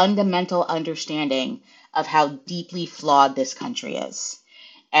a fundamental understanding of how deeply flawed this country is,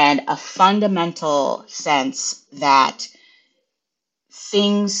 and a fundamental sense that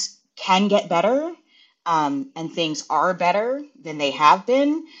things can get better, and things are better than they have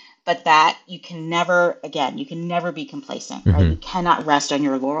been, but that you can never be complacent, right? You cannot rest on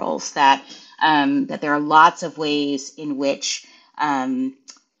your laurels, that there are lots of ways in which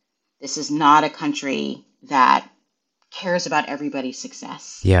this is not a country that cares about everybody's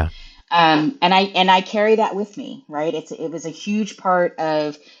success. Yeah. And I carry that with me, right? It was a huge part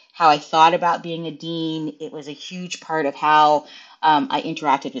of how I thought about being a dean. It was a huge part of how I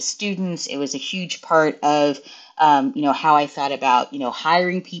interacted with students. It was a huge part of how I thought about,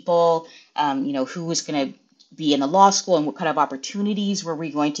 hiring people, who was going to be in the law school and what kind of opportunities were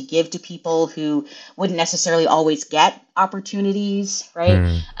we going to give to people who wouldn't necessarily always get opportunities,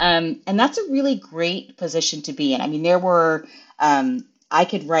 right? And that's a really great position to be in. I mean, there were, I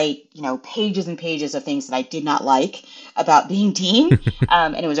could write, pages and pages of things that I did not like about being dean.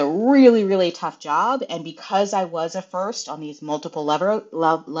 And it was a really, really tough job. And because I was a first on these multiple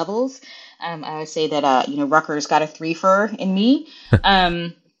levels, I would say that, Rutgers got a 3-fer in me.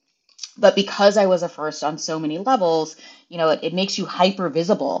 But because I was a first on so many levels, it makes you hyper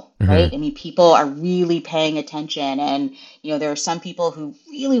visible, right? I mean, people are really paying attention, and, there are some people who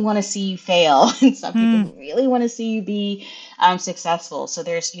really want to see you fail, and some people who really want to see you be successful. So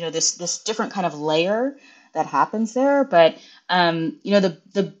there's, this different kind of layer that happens there. But,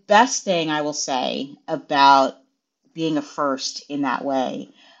 the best thing I will say about being a first in that way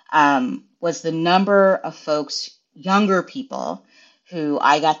was the number of folks, younger people, who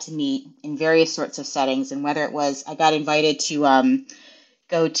I got to meet in various sorts of settings. And whether it was, I got invited to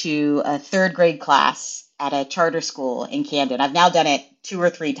go to a 3rd grade class at a charter school in Camden. I've now done it 2 or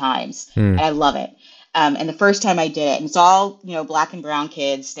 3 times, and I love it. And the first time I did it, and it's all, Black and brown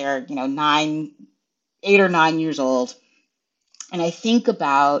kids. They're, 9, 8 or 9 years old, and I think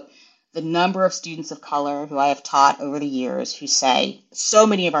about the number of students of color who I have taught over the years who say, so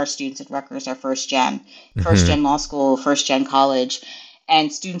many of our students at Rutgers are first gen law school, first gen college,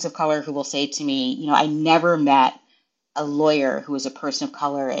 and students of color who will say to me, I never met a lawyer who was a person of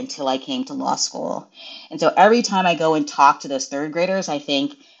color until I came to law school. And so every time I go and talk to those third graders, I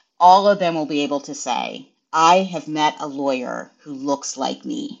think all of them will be able to say, I have met a lawyer who looks like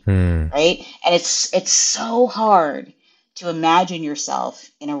me, right? And it's so hard to imagine yourself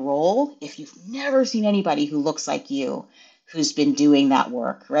in a role if you've never seen anybody who looks like you who's been doing that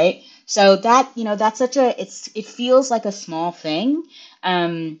work, right? So that, that's it feels like a small thing,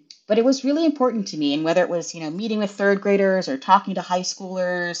 but it was really important to me. And whether it was, meeting with third graders or talking to high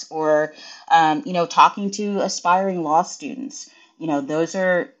schoolers or, talking to aspiring law students,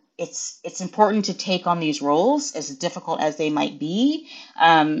 it's important to take on these roles as difficult as they might be,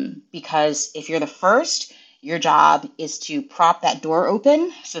 because if you're the first, your job is to prop that door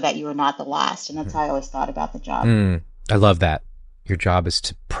open so that you are not the last. And that's how I always thought about the job. I love that. Your job is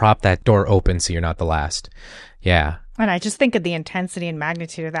to prop that door open so you're not the last. Yeah. And I just think of the intensity and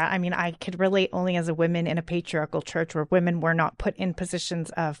magnitude of that. I mean, I could relate only as a woman in a patriarchal church where women were not put in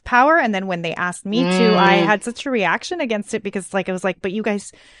positions of power. And then when they asked me to, I had such a reaction against it because it was like, but you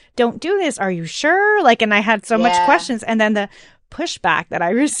guys don't do this. Are you sure? And I had so much questions. And then the pushback that I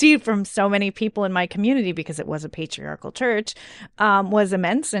received from so many people in my community, because it was a patriarchal church, was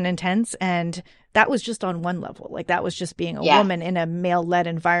immense and intense. And that was just on one level. That was just being a woman in a male-led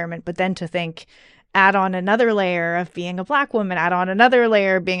environment. But then to think, add on another layer of being a Black woman, add on another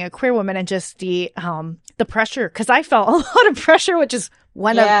layer of being a queer woman, and just the pressure, because I felt a lot of pressure, which is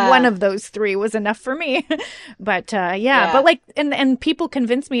one of those three was enough for me. But but and people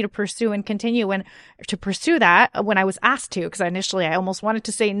convinced me to pursue and continue and to pursue that when I was asked to, because initially I almost wanted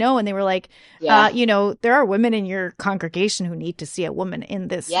to say no, and they were like, there are women in your congregation who need to see a woman in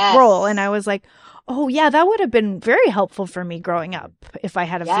this role, and I was like, oh, yeah, that would have been very helpful for me growing up if I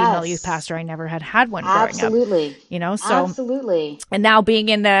had a female youth pastor. I never had one growing up. Absolutely. So. Absolutely. And now being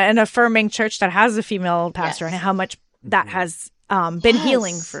in an affirming church that has a female pastor and how much that has been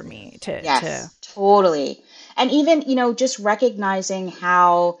healing for me to. Totally. And even, just recognizing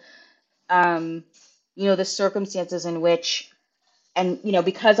how, the circumstances in which, and,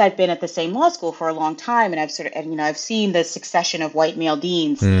 because I've been at the same law school for a long time, and I've seen the succession of white male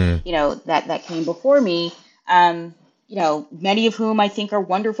deans, that came before me, many of whom I think are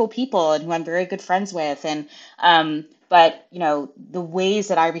wonderful people and who I'm very good friends with. And, but, the ways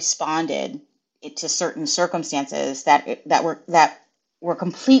that I responded to certain circumstances that were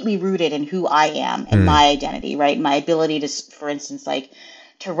completely rooted in who I am and my identity, right? My ability to, for instance,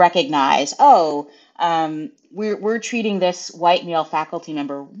 to recognize, we're treating this white male faculty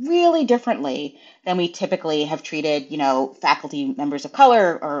member really differently than we typically have treated, faculty members of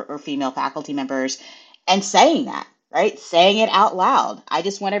color or female faculty members, and saying that, right? Saying it out loud. I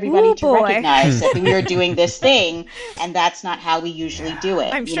just want everybody to recognize that we are doing this thing, and that's not how we usually do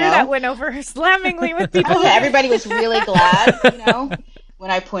it. I'm sure that went over slammingly with people. Everybody was really glad,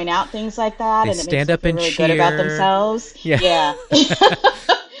 when I point out things like that, they and it stand makes up them and feel really cheer. good about themselves. Yeah.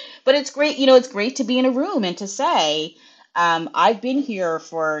 But it's great, it's great to be in a room and to say, I've been here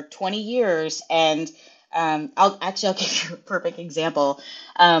for 20 years, and I'll give you a perfect example.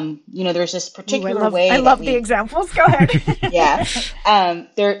 There's this particular way. I love the examples. Go ahead.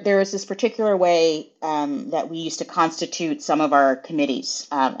 There was this particular way that we used to constitute some of our committees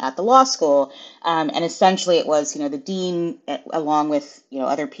at the law school, and essentially it was, the dean, along with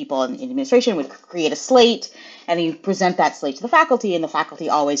other people in the administration, would create a slate, and you present that slate to the faculty, and the faculty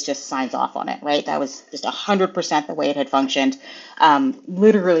always just signs off on it. Right? That was just 100% the way it had functioned,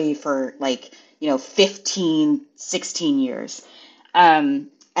 literally for 15, 16 years. And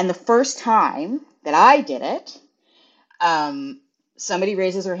the first time that I did it, somebody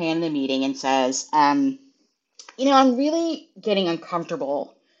raises their hand in the meeting and says, I'm really getting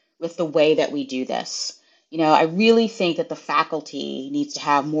uncomfortable with the way that we do this. I really think that the faculty needs to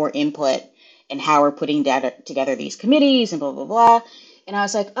have more input in how we're putting together these committees and blah, blah, blah. And I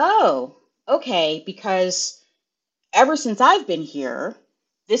was like, oh, okay, because ever since I've been here,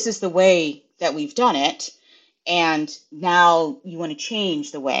 this is the way that we've done it, and now you want to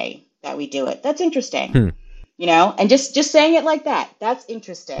change the way that we do it. That's interesting. And just saying it like that, that's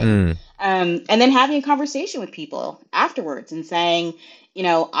interesting. And then having a conversation with people afterwards and saying,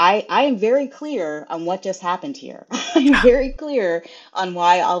 I am very clear on what just happened here. I'm very clear on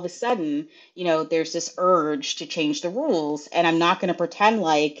why all of a sudden, there's this urge to change the rules, and I'm not going to pretend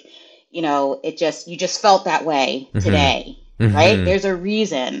like, you just felt that way today. Right? There's a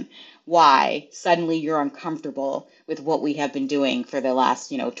reason why suddenly you're uncomfortable with what we have been doing for the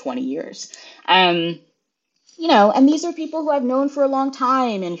last, 20 years. And these are people who I've known for a long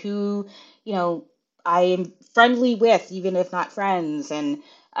time and who, I am friendly with, even if not friends. And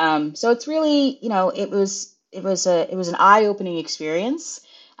so it's really, it was an eye-opening experience.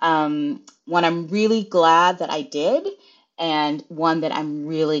 One I'm really glad that I did, and one that I'm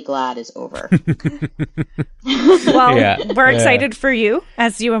really glad is over. Well, we're excited for you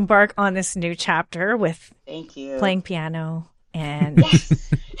as you embark on this new chapter with Thank you. Playing piano and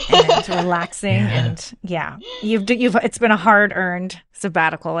and relaxing and you've it's been a hard-earned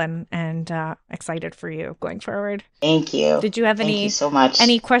sabbatical and excited for you going forward. Thank you. Did you have Thank you so much.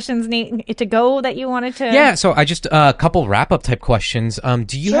 any questions to go that you wanted to? Yeah, so I just a couple wrap-up type questions.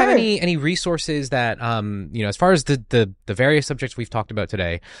 Do you have any resources that as far as the various subjects we've talked about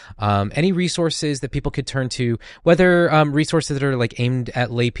today, any resources that people could turn to, whether resources that are like aimed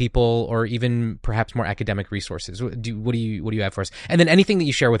at lay people or even perhaps more academic resources? What do you have for us? And then anything that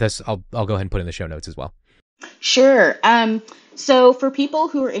you share with us, I'll go ahead and put in the show notes as well. Sure. So for people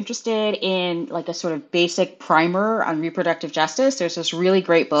who are interested in like a sort of basic primer on reproductive justice, there's this really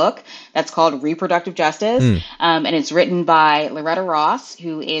great book that's called Reproductive Justice. And it's written by Loretta Ross,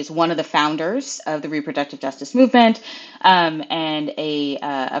 who is one of the founders of the reproductive justice movement, and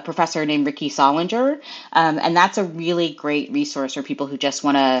a professor named Ricky Solinger. And that's a really great resource for people who just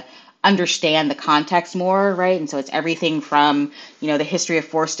want to understand the context more, right? And so it's everything from, the history of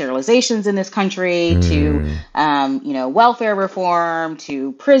forced sterilizations in this country to, welfare reform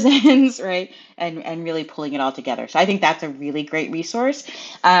to prisons, right? And really pulling it all together. So I think that's a really great resource.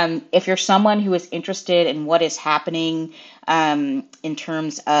 If you're someone who is interested in what is happening in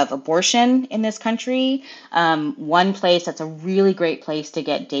terms of abortion in this country, one place that's a really great place to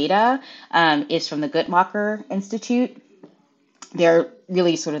get data is from the Guttmacher Institute. They're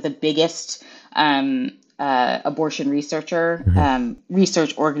really sort of the biggest abortion research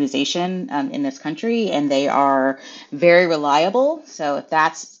organization in this country, and they are very reliable. So if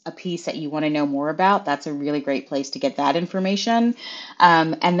that's a piece that you want to know more about, that's a really great place to get that information.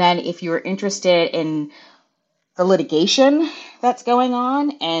 And then if you're interested in the litigation that's going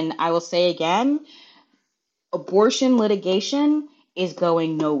on, and I will say again, abortion litigation is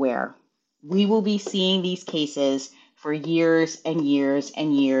going nowhere. We will be seeing these cases for years and years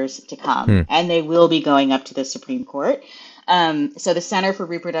and years to come. And they will be going up to the Supreme Court. So the Center for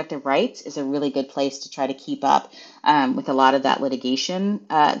Reproductive Rights is a really good place to try to keep up with a lot of that litigation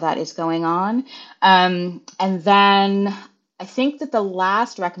that is going on. And then I think that the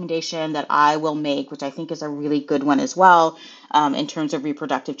last recommendation that I will make, which I think is a really good one as well, in terms of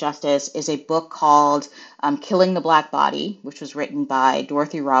reproductive justice, is a book called Killing the Black Body, which was written by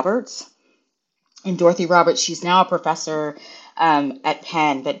Dorothy Roberts. And Dorothy Roberts, she's now a professor at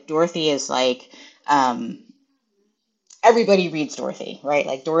Penn, but Dorothy is like, everybody reads Dorothy, right?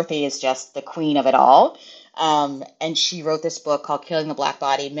 Like Dorothy is just the queen of it all. And she wrote this book called Killing the Black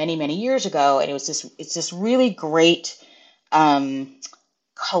Body many, many years ago. And it's this really great collection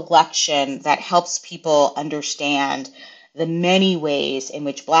that helps people understand the many ways in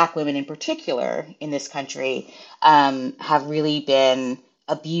which Black women in particular in this country have really been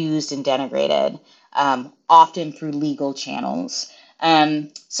abused and denigrated, often through legal channels.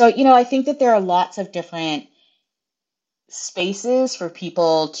 So, I think that there are lots of different spaces for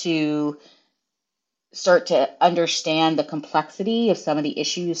people to start to understand the complexity of some of the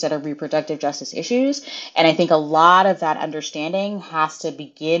issues that are reproductive justice issues. And I think a lot of that understanding has to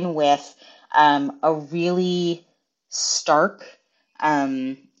begin with a really stark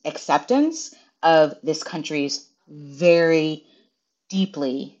acceptance of this country's very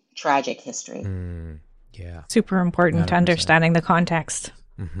deeply tragic history. Super important 100%. To understanding the context.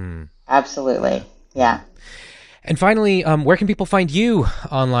 Absolutely. Yeah. And finally, where can people find you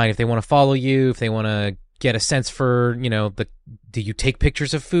online if they want to follow you, if they want to get a sense for, do you take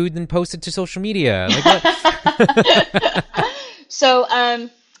pictures of food and post it to social media? Like what? So I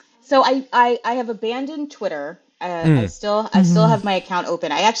have abandoned Twitter. I still have my account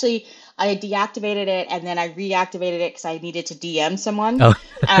open. I deactivated it and then I reactivated it because I needed to DM someone.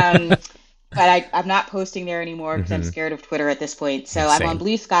 But I'm not posting there anymore because I'm scared of Twitter at this point. So I'm on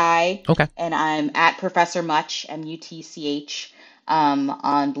Blue Sky. Okay. And I'm at Professor Mutch, MUTCH,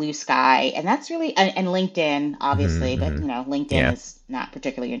 on Blue Sky. And that's really, and LinkedIn, obviously, but LinkedIn is not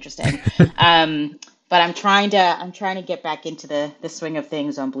particularly interesting. But I'm trying to get back into the swing of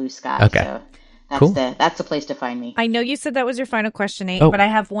things on Blue Sky. Okay. So Cool. That's the place to find me. I know you said that was your final question, Nate, but I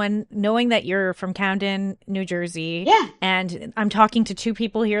have one. Knowing that you're from Camden, New Jersey, and I'm talking to two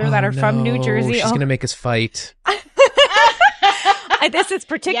people here that are from New Jersey. She's gonna make us fight. This is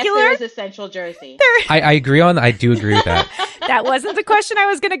particular. Yes, there is a Central Jersey. I agree on. I do agree with that. That wasn't the question I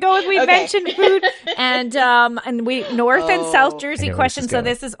was going to go with. We mentioned food and we North and South Jersey question. So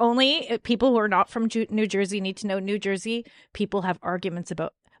this is only people who are not from New Jersey need to know. New Jersey people have arguments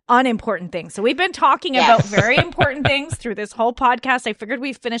about unimportant things. So we've been talking about very important things through this whole podcast. I figured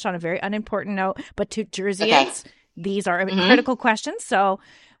we'd finish on a very unimportant note, but to Jerseyans, these are critical questions. So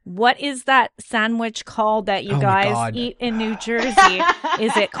what is that sandwich called that you guys eat in New Jersey?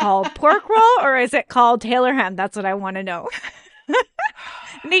 Is it called pork roll or is it called Taylor ham? That's what I want to know.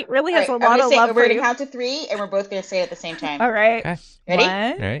 Nate really has a lot of love for We're you. going to count to 3 and we're both going to say it at the same time. All right. Okay. Ready?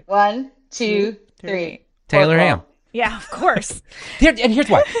 All right. 1, 2, 3. Taylor ham. Yeah, of course. And here's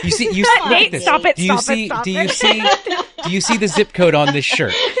why. You see, Nate, this. stop it. Do you see the zip code on this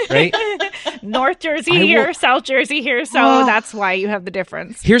shirt? Right. North Jersey here, South Jersey here. So that's why you have the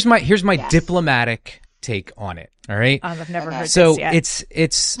difference. Here's my diplomatic take on it. All right. I've never heard so this yet.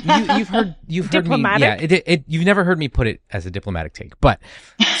 it's you've heard diplomatic? me. Yeah. You've never heard me put it as a diplomatic take, but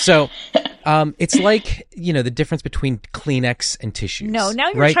so. It's like, the difference between Kleenex and tissues. No,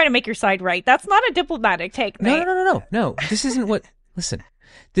 now you're trying to make your side right. That's not a diplomatic take, Nate. No. This isn't what. Listen,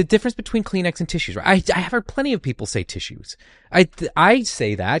 the difference between Kleenex and tissues. Right? I have heard plenty of people say tissues. I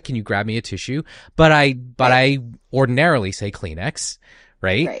say that. Can you grab me a tissue? But I ordinarily say Kleenex.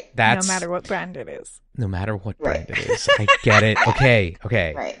 Right. That's no matter what brand it is. No matter what brand it is. I get it. Okay.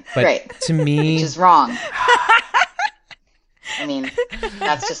 Right. But to me, which is wrong. I mean,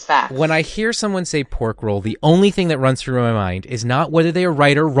 that's just fact. When I hear someone say pork roll, the only thing that runs through my mind is not whether they are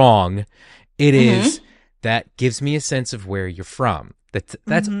right or wrong. It is that gives me a sense of where you're from. That's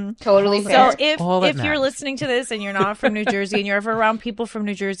totally fair. So if you're listening to this and you're not from New Jersey and you're ever around people from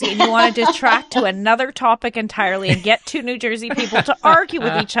New Jersey and you want to detract to another topic entirely and get two New Jersey people to argue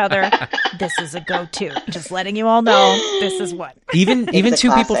with each other, this is a go-to. Just letting you all know, this is what. Even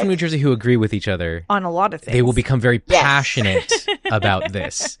two people from New Jersey who agree with each other on a lot of things, they will become very passionate about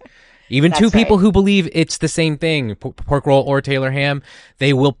this. Even two people who believe it's the same thing, pork roll or Taylor ham,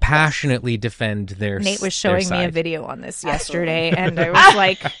 they will passionatally defend their side. Nate was showing me a video on this yesterday, and I was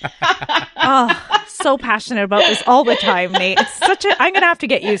like, oh, so passionate about this all the time, Nate. It's I'm going to have to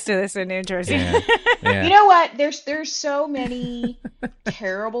get used to this in New Jersey. Yeah. You know what? There's so many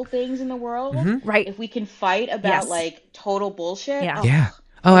terrible things in the world. Right. If we can fight about total bullshit. Yeah.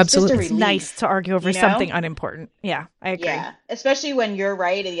 Oh, absolutely. It's nice to argue over something unimportant. Yeah, I agree. Yeah, especially when you're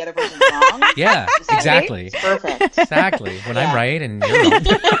right and the other person's wrong. Yeah, exactly. It's perfect. Exactly. When I'm right and you're wrong.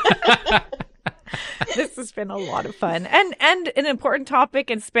 This has been a lot of fun and an important topic.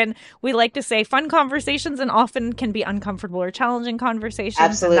 It's been, we like to say, fun conversations and often can be uncomfortable or challenging conversations.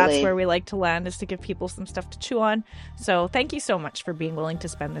 Absolutely. And that's where we like to land, is to give people some stuff to chew on. So thank you so much for being willing to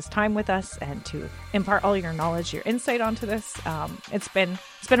spend this time with us and to impart all your knowledge, your insight onto this. It's been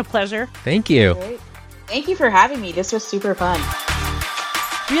a pleasure. Thank you. Great. Thank you for having me. This was super fun.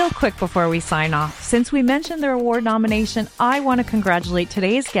 Real quick before we sign off, since we mentioned their award nomination, I want to congratulate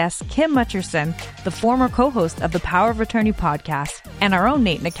today's guest, Kim Mutcherson, the former co-host of the Power of Attorney podcast, and our own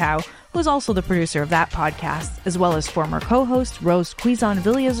Nate Nakow, who's also the producer of that podcast, as well as former co-host Rose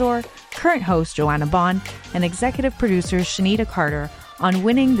Cuizon-Villazor, current host Joanna Bond, and executive producer Shanita Carter, on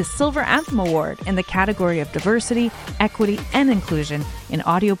winning the Silver Anthem Award in the category of diversity, equity, and inclusion in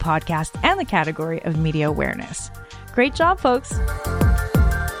audio podcast and the category of media awareness. Great job, folks.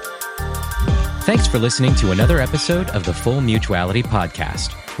 Thanks for listening to another episode of the Full Mutuality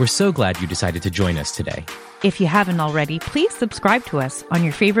Podcast. We're so glad you decided to join us today. If you haven't already, please subscribe to us on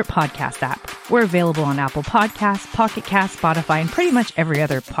your favorite podcast app. We're available on Apple Podcasts, Pocket Cast, Spotify, and pretty much every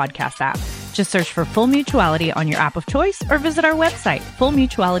other podcast app. Just search for Full Mutuality on your app of choice or visit our website,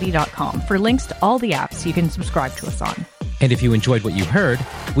 fullmutuality.com, for links to all the apps you can subscribe to us on. And if you enjoyed what you heard,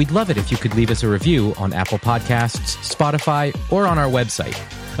 we'd love it if you could leave us a review on Apple Podcasts, Spotify, or on our website.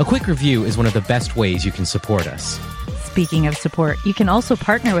 A quick review is one of the best ways you can support us. Speaking of support, you can also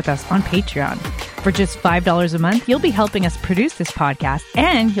partner with us on Patreon. For just $5 a month, you'll be helping us produce this podcast,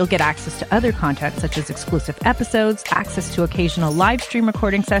 and you'll get access to other content such as exclusive episodes, access to occasional live stream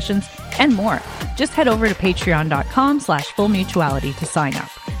recording sessions, and more. Just head over to patreon.com/fullmutuality to sign up.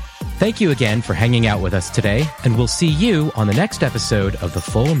 Thank you again for hanging out with us today, and we'll see you on the next episode of the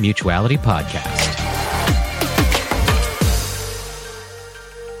Full Mutuality Podcast.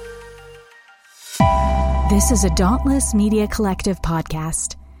 This is a Dauntless Media Collective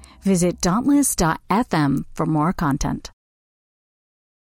podcast. Visit dauntless.fm for more content.